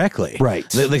you directly. Right.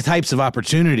 The types of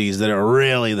opportunities that are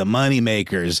really the money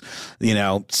makers,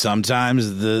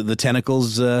 sometimes the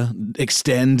tentacles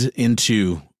extend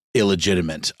into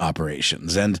illegitimate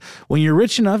operations. And when you're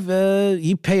rich enough,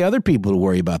 you pay other people to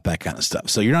worry about that kind of stuff.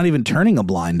 So you're not even turning a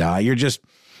blind eye. You're just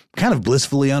kind of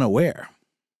blissfully unaware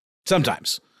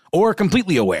sometimes, or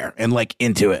completely aware and like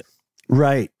into it.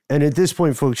 Right. And at this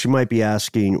point, folks, you might be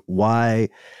asking, why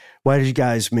did you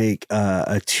guys make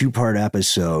a 2-part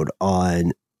episode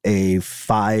on a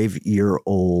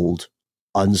 5-year-old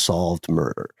unsolved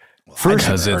murder?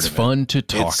 Because it's fun to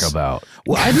talk about.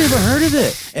 Well, I've never heard of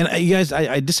it. And you guys,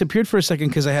 I disappeared for a second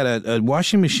because I had a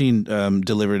washing machine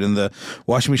delivered, and the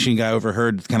washing machine guy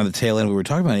overheard kind of the tail end we were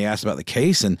talking about. And he asked about the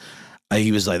case, and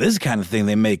he was like, this is the kind of thing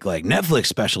they make like Netflix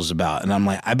specials about. And I'm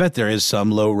like, I bet there is some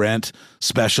low rent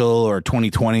special or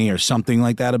 2020 or something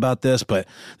like that about this, but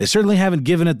they certainly haven't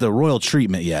given it the royal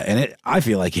treatment yet. And I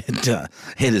feel like it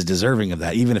is deserving of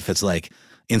that, even if it's like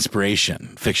inspiration,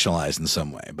 fictionalized in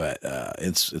some way. But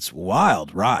it's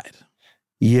wild ride.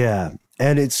 Yeah.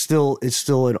 And it's still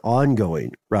an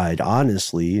ongoing ride,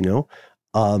 honestly,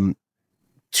 2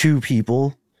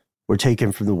 people were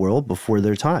taken from the world before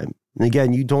their time. And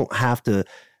again, you don't have to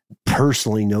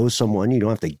personally know someone. You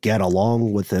don't have to get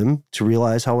along with them to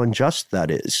realize how unjust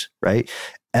that is, right?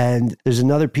 And there's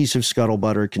another piece of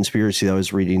scuttlebutt or conspiracy that I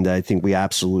was reading that I think we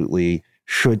absolutely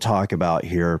should talk about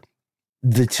here.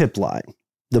 The tip line.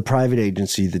 the private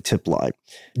agency, the tip line.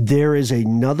 There is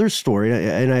another story,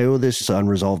 and I owe this to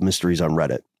Unresolved Mysteries on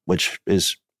Reddit, which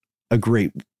is a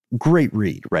great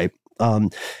read, right?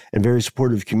 And very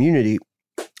supportive community.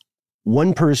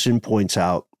 One person points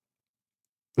out,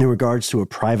 in regards to a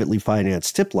privately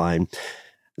financed tip line,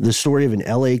 the story of an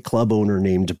LA club owner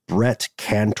named Brett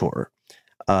Cantor.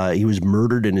 He was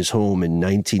murdered in his home in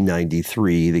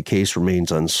 1993. The case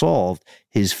remains unsolved.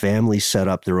 His family set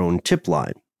up their own tip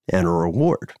line and a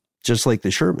reward, just like the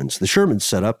Shermans. The Shermans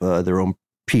set up their own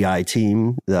PI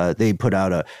team. They put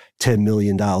out a $10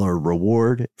 million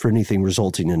reward for anything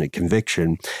resulting in a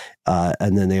conviction.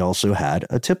 And then they also had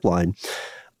a tip line.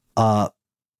 And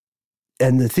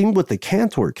the thing with the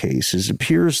Cantor case is it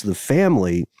appears the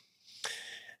family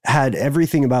had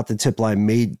everything about the tip line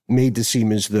made to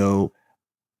seem as though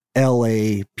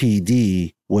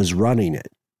LAPD was running it,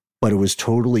 but it was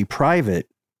totally private,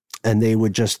 and they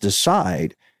would just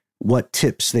decide what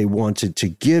tips they wanted to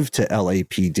give to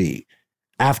LAPD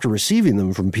after receiving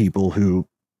them from people who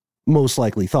most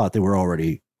likely thought they were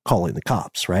already calling the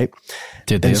cops, right?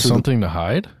 Did they have something to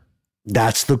hide?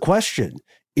 That's the question.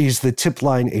 Is the tip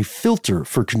line a filter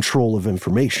for control of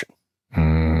information?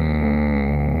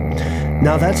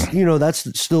 Now that's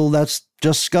just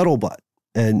scuttlebutt.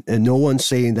 And no one's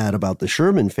saying that about the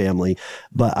Sherman family,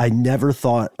 but I never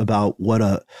thought about what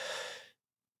a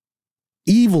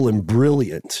evil and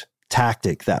brilliant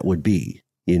tactic that would be,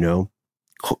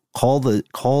 call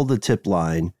the tip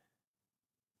line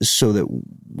so that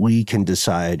we can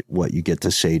decide what you get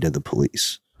to say to the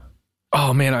police.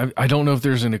 Oh man, I don't know if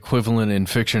there's an equivalent in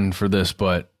fiction for this,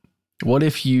 but what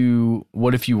if you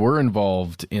were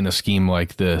involved in a scheme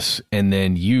like this and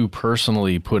then you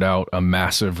personally put out a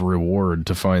massive reward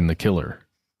to find the killer?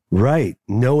 Right.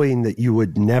 Knowing that you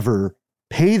would never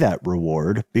pay that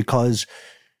reward because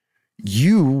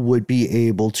you would be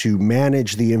able to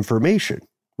manage the information,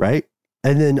 right?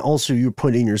 And then also you're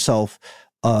putting yourself,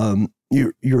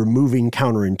 you're moving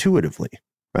counterintuitively,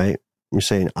 right? You're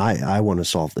saying, I want to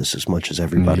solve this as much as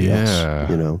everybody else,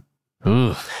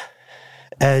 Ugh.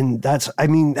 And that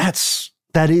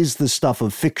is the stuff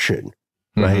of fiction,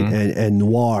 right? Mm-hmm. And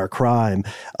noir crime.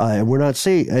 And we're not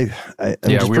saying,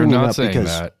 we're not saying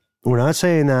that. We're not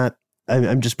saying that.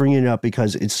 I'm just bringing it up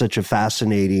because it's such a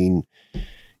fascinating,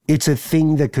 it's a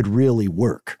thing that could really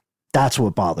work. That's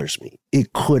what bothers me.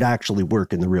 It could actually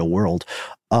work in the real world.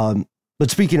 But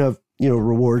speaking of,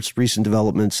 rewards, recent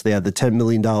developments, they had the $10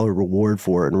 million reward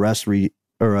for an arrest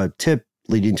or a tip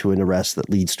leading to an arrest that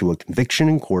leads to a conviction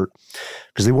in court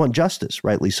because they want justice,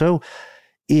 rightly so.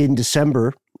 In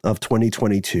December of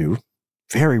 2022,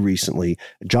 very recently,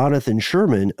 Jonathan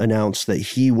Sherman announced that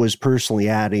he was personally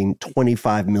adding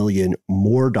 $25 million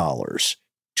more dollars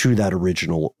to that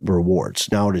original rewards.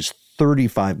 Now it is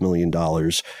 $35 million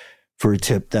for a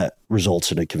tip that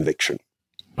results in a conviction.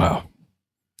 Wow.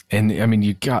 And I mean,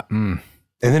 you got... And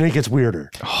then it gets weirder.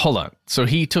 Hold on. So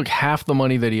he took half the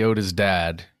money that he owed his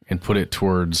dad and put it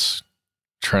towards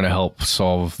trying to help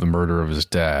solve the murder of his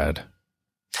dad.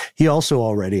 He also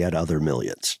already had other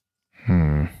millions.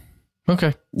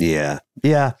 Okay. Yeah.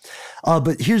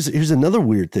 But here's another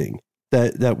weird thing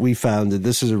that we found, that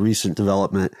this is a recent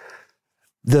development.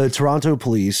 The Toronto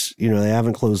police, they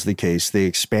haven't closed the case. They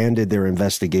expanded their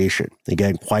investigation,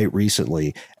 again, quite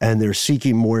recently, and they're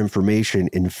seeking more information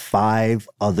in 5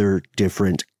 other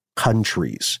different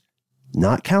countries.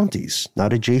 Not counties,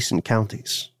 not adjacent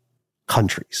counties.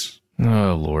 Countries.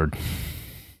 Oh, Lord.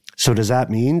 So does that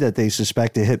mean that they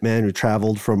suspect a hitman who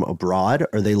traveled from abroad?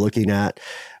 Are they looking at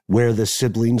where the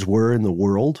siblings were in the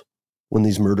world when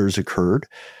these murders occurred?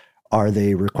 Are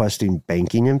they requesting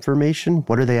banking information?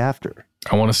 What are they after?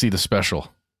 I want to see the special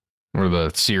or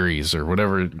the series or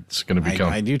whatever it's going to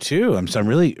become. I do too. I'm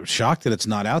really shocked that it's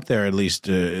not out there, at least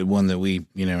one that we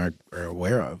are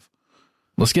aware of.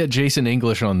 Let's get Jason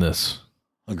English on this.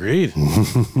 Agreed.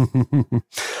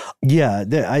 Yeah,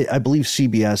 I believe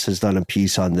CBS has done a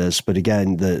piece on this, but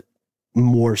again, the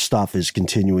more stuff is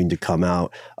continuing to come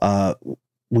out.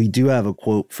 We do have a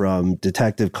quote from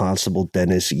Detective Constable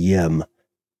Dennis Yim,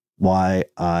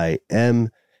 Y-I-M.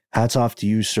 Hats off to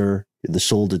you, sir. You're the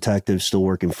sole detective still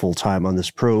working full-time on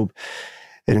this probe.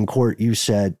 And in court, you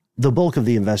said, the bulk of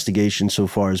the investigation so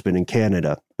far has been in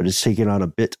Canada, but it's taken on a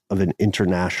bit of an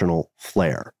international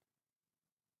flair.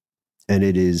 And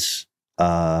it is,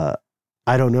 I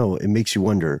don't know, it makes you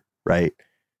wonder, right?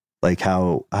 Like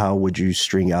how would you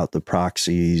string out the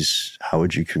proxies? How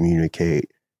would you communicate?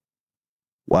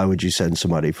 Why would you send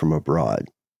somebody from abroad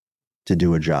to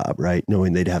do a job, right?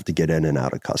 Knowing they'd have to get in and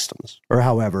out of customs or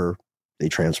however they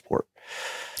transport.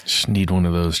 Just need one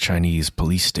of those Chinese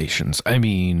police stations. I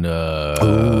mean,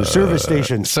 service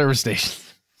stations. Service stations.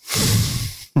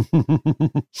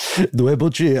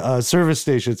 Service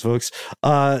stations, folks.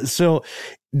 So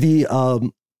the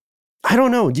I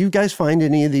don't know. Do you guys find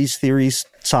any of these theories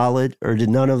solid, or did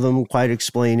none of them quite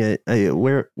explain it?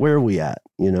 Where are we at?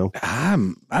 You know,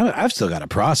 I've still got to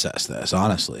process this,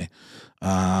 honestly.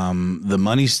 The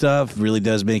money stuff really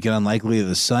does make it unlikely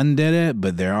the son did it,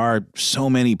 but there are so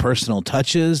many personal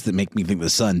touches that make me think the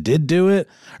son did do it,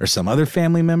 or some other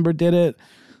family member did it.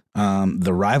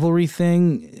 The rivalry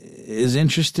thing is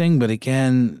interesting, but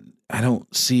again, I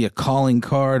don't see a calling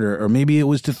card, or maybe it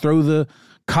was to throw the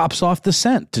cops off the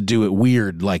scent to do it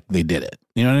weird like they did it.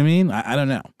 You know what I mean? I don't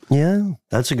know. Yeah,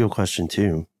 that's a good question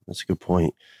too. That's a good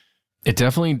point. It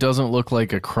definitely doesn't look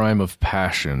like a crime of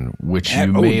passion, which you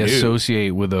may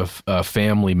associate with a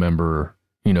family member,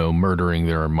 you know, murdering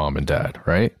their mom and dad,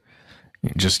 right?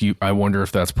 I wonder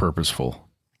if that's purposeful.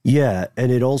 Yeah,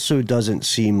 and it also doesn't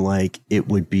seem like it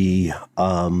would be,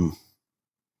 I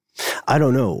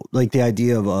don't know, like the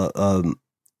idea of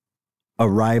a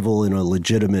rival in a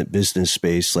legitimate business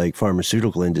space like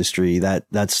pharmaceutical industry, that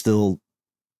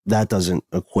doesn't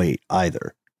equate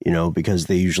either. You know, because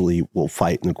they usually will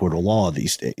fight in the court of law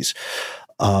these days.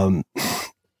 I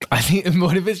think,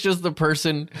 what if it's just the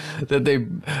person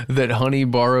that Honey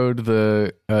borrowed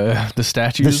the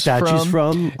statues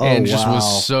from? Oh, and just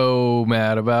was so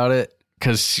mad about it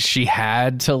because she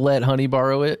had to let Honey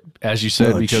borrow it, as you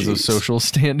said, because of social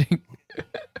standing.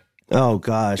 Oh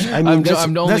gosh, I mean,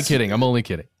 I'm only kidding. I'm only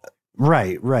kidding.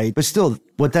 Right. But still,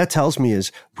 what that tells me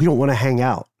is we don't want to hang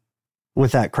out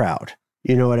with that crowd.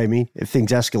 You know what I mean? If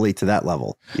things escalate to that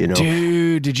level, you know.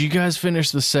 Dude, did you guys finish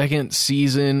the second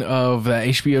season of that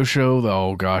HBO show?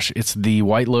 Oh gosh, it's The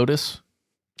White Lotus.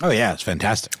 Oh yeah, it's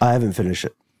fantastic. I haven't finished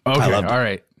it. Okay, all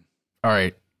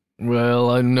right.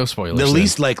 Well, no spoilers. The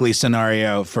least likely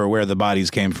scenario for where the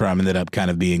bodies came from ended up kind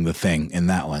of being the thing in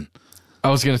that one. I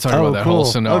was going to talk about that whole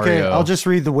scenario. Okay, I'll just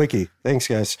read the wiki. Thanks,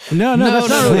 guys. No, that's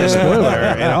not really a spoiler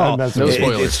at all. No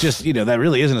spoilers. It's just, you know, that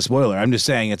really isn't a spoiler. I'm just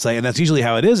saying it's like, and that's usually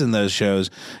how it is in those shows.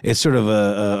 It's sort of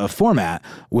a format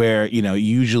where, you know,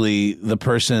 usually the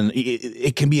person,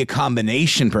 it can be a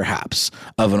combination perhaps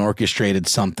of an orchestrated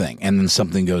something, and then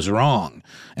something goes wrong.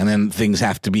 And then things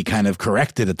have to be kind of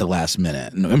corrected at the last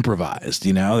minute and improvised.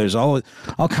 You know, there's all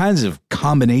kinds of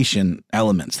combination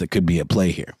elements that could be at play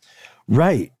here.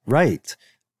 Right.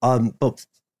 But,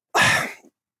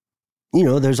 you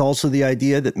know, there's also the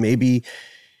idea that maybe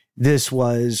this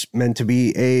was meant to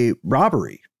be a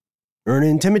robbery or an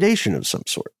intimidation of some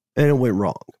sort, and it went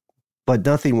wrong, but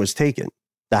nothing was taken.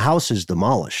 The house is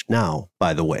demolished now,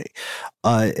 by the way.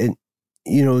 And,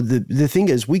 you know, the thing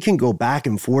is, we can go back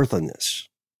and forth on this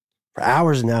for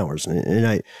hours and hours.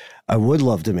 And I would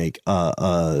love to make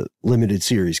a limited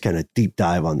series kind of deep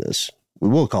dive on this. We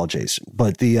will call Jason,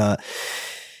 but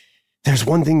there's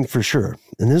one thing for sure,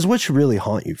 and this is what should really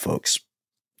haunt you folks.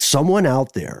 Someone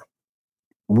out there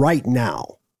right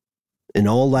now, in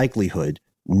all likelihood,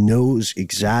 knows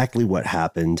exactly what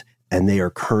happened, and they are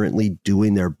currently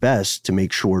doing their best to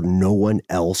make sure no one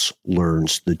else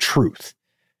learns the truth,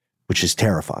 which is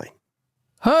terrifying.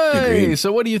 Hey, Agreed.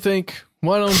 So what do you think?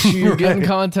 Why don't you get in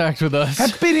contact with us?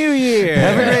 Happy New Year!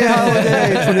 Have a great holiday,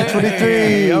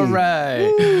 2023. All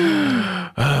right.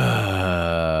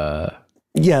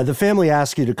 Yeah, the family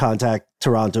asks you to contact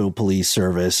Toronto Police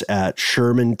Service at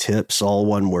Sherman Tips, all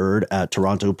one word, at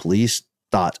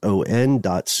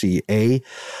torontopolice.on.ca.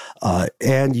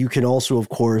 And you can also, of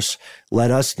course,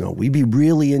 let us know. We'd be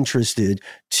really interested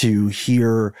to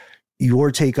hear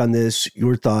your take on this,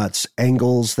 your thoughts,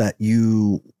 angles that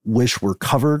you wish were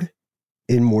covered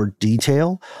in more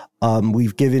detail.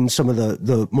 We've given some of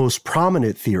the most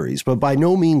prominent theories, but by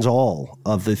no means all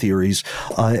of the theories.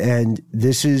 And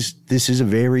this is a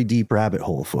very deep rabbit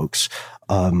hole, folks.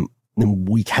 And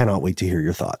we cannot wait to hear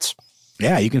your thoughts.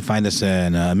 Yeah, you can find us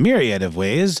in a myriad of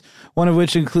ways, one of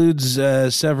which includes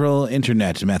several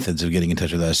internet methods of getting in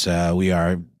touch with us. We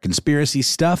are Conspiracy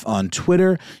Stuff on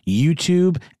Twitter,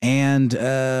 YouTube, and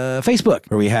Facebook,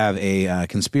 where we have a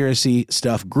Conspiracy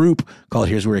Stuff group called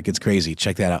Here's Where It Gets Crazy.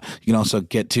 Check that out. You can also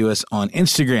get to us on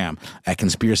Instagram at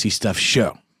Conspiracy Stuff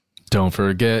Show. Don't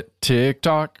forget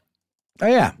TikTok. Oh,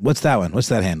 yeah. What's that one? What's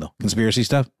that handle? Conspiracy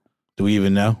Stuff? Do we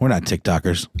even know? We're not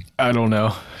TikTokers. I don't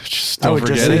know. Just don't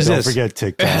forget it. it. Don't forget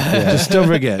TikTok. Yeah. Just don't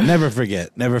forget. Never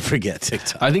forget. Never forget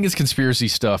TikTok. I think it's Conspiracy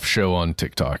Stuff Show on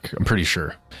TikTok. I'm pretty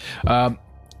sure.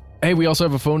 Hey, we also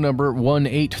have a phone number,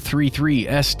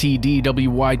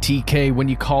 1-833-STDWYTK. When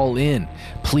you call in,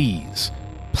 please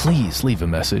Please leave a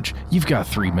message. You've got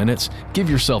 3 minutes. Give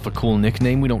yourself a cool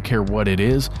nickname. We don't care what it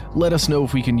is. Let us know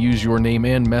if we can use your name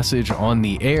and message on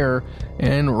the air.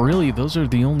 And really, those are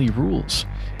the only rules.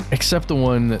 Except the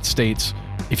one that states,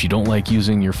 if you don't like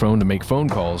using your phone to make phone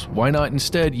calls, why not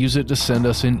instead use it to send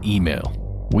us an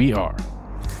email? We are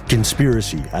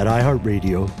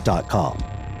conspiracy@iheartradio.com.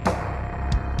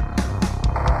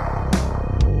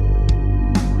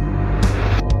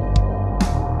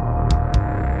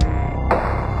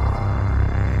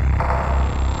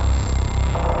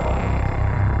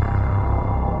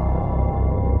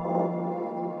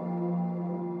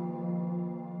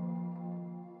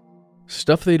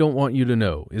 Stuff They Don't Want You to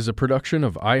Know is a production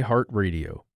of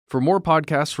iHeartRadio. For more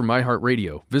podcasts from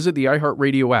iHeartRadio, visit the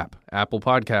iHeartRadio app, Apple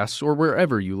Podcasts, or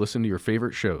wherever you listen to your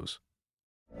favorite shows.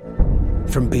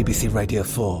 From BBC Radio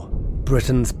 4,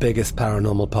 Britain's biggest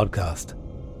paranormal podcast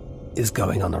is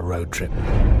going on a road trip.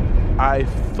 I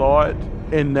thought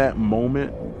in that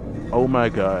moment, oh my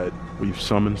God, we've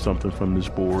summoned something from this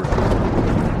board.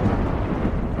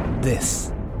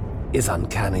 This is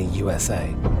Uncanny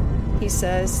USA. He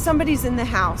says, somebody's in the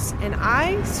house, and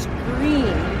I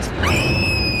screamed.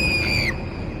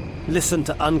 Listen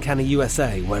to Uncanny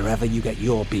USA wherever you get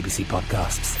your BBC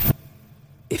podcasts,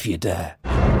 if you dare.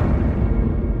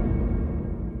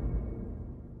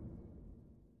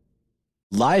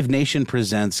 Live Nation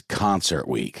presents Concert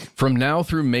Week. From now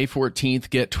through May 14th,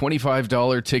 get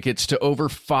 $25 tickets to over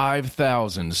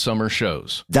 5,000 summer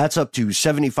shows. That's up to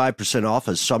 75% off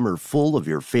a summer full of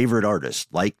your favorite artists,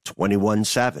 like 21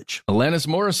 Savage, Alanis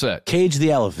Morissette, Cage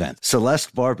the Elephant,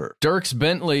 Celeste Barber, Dierks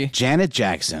Bentley, Janet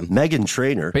Jackson, Meghan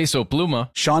Trainor, Peso Pluma,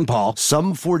 Sean Paul,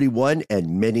 Sum 41,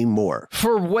 and many more.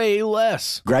 for way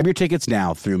less. Grab your tickets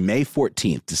now through May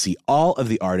 14th to see all of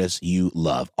the artists you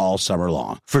love all summer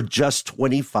long. For just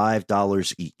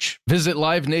 $25 each. Visit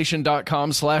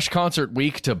livenation.com/Concert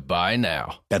Week to buy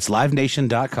now. That's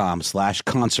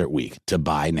livenation.com/Concert Week to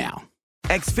buy now.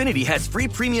 Xfinity has free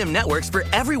premium networks for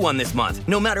everyone this month,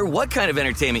 no matter what kind of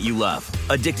entertainment you love.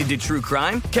 Addicted to true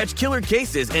crime? Catch killer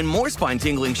cases and more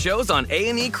spine-tingling shows on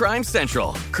A&E Crime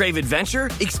Central. Crave adventure?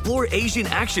 Explore Asian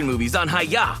action movies on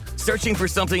Hi-YAH. Searching for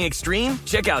something extreme?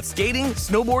 Check out skating,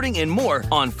 snowboarding, and more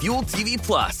on Fuel TV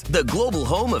Plus, the global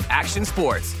home of action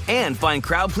sports. And find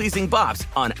crowd-pleasing bops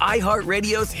on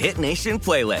iHeartRadio's Hit Nation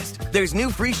playlist. There's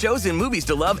new free shows and movies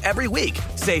to love every week.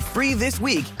 Say free this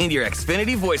week in your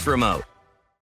Xfinity voice remote.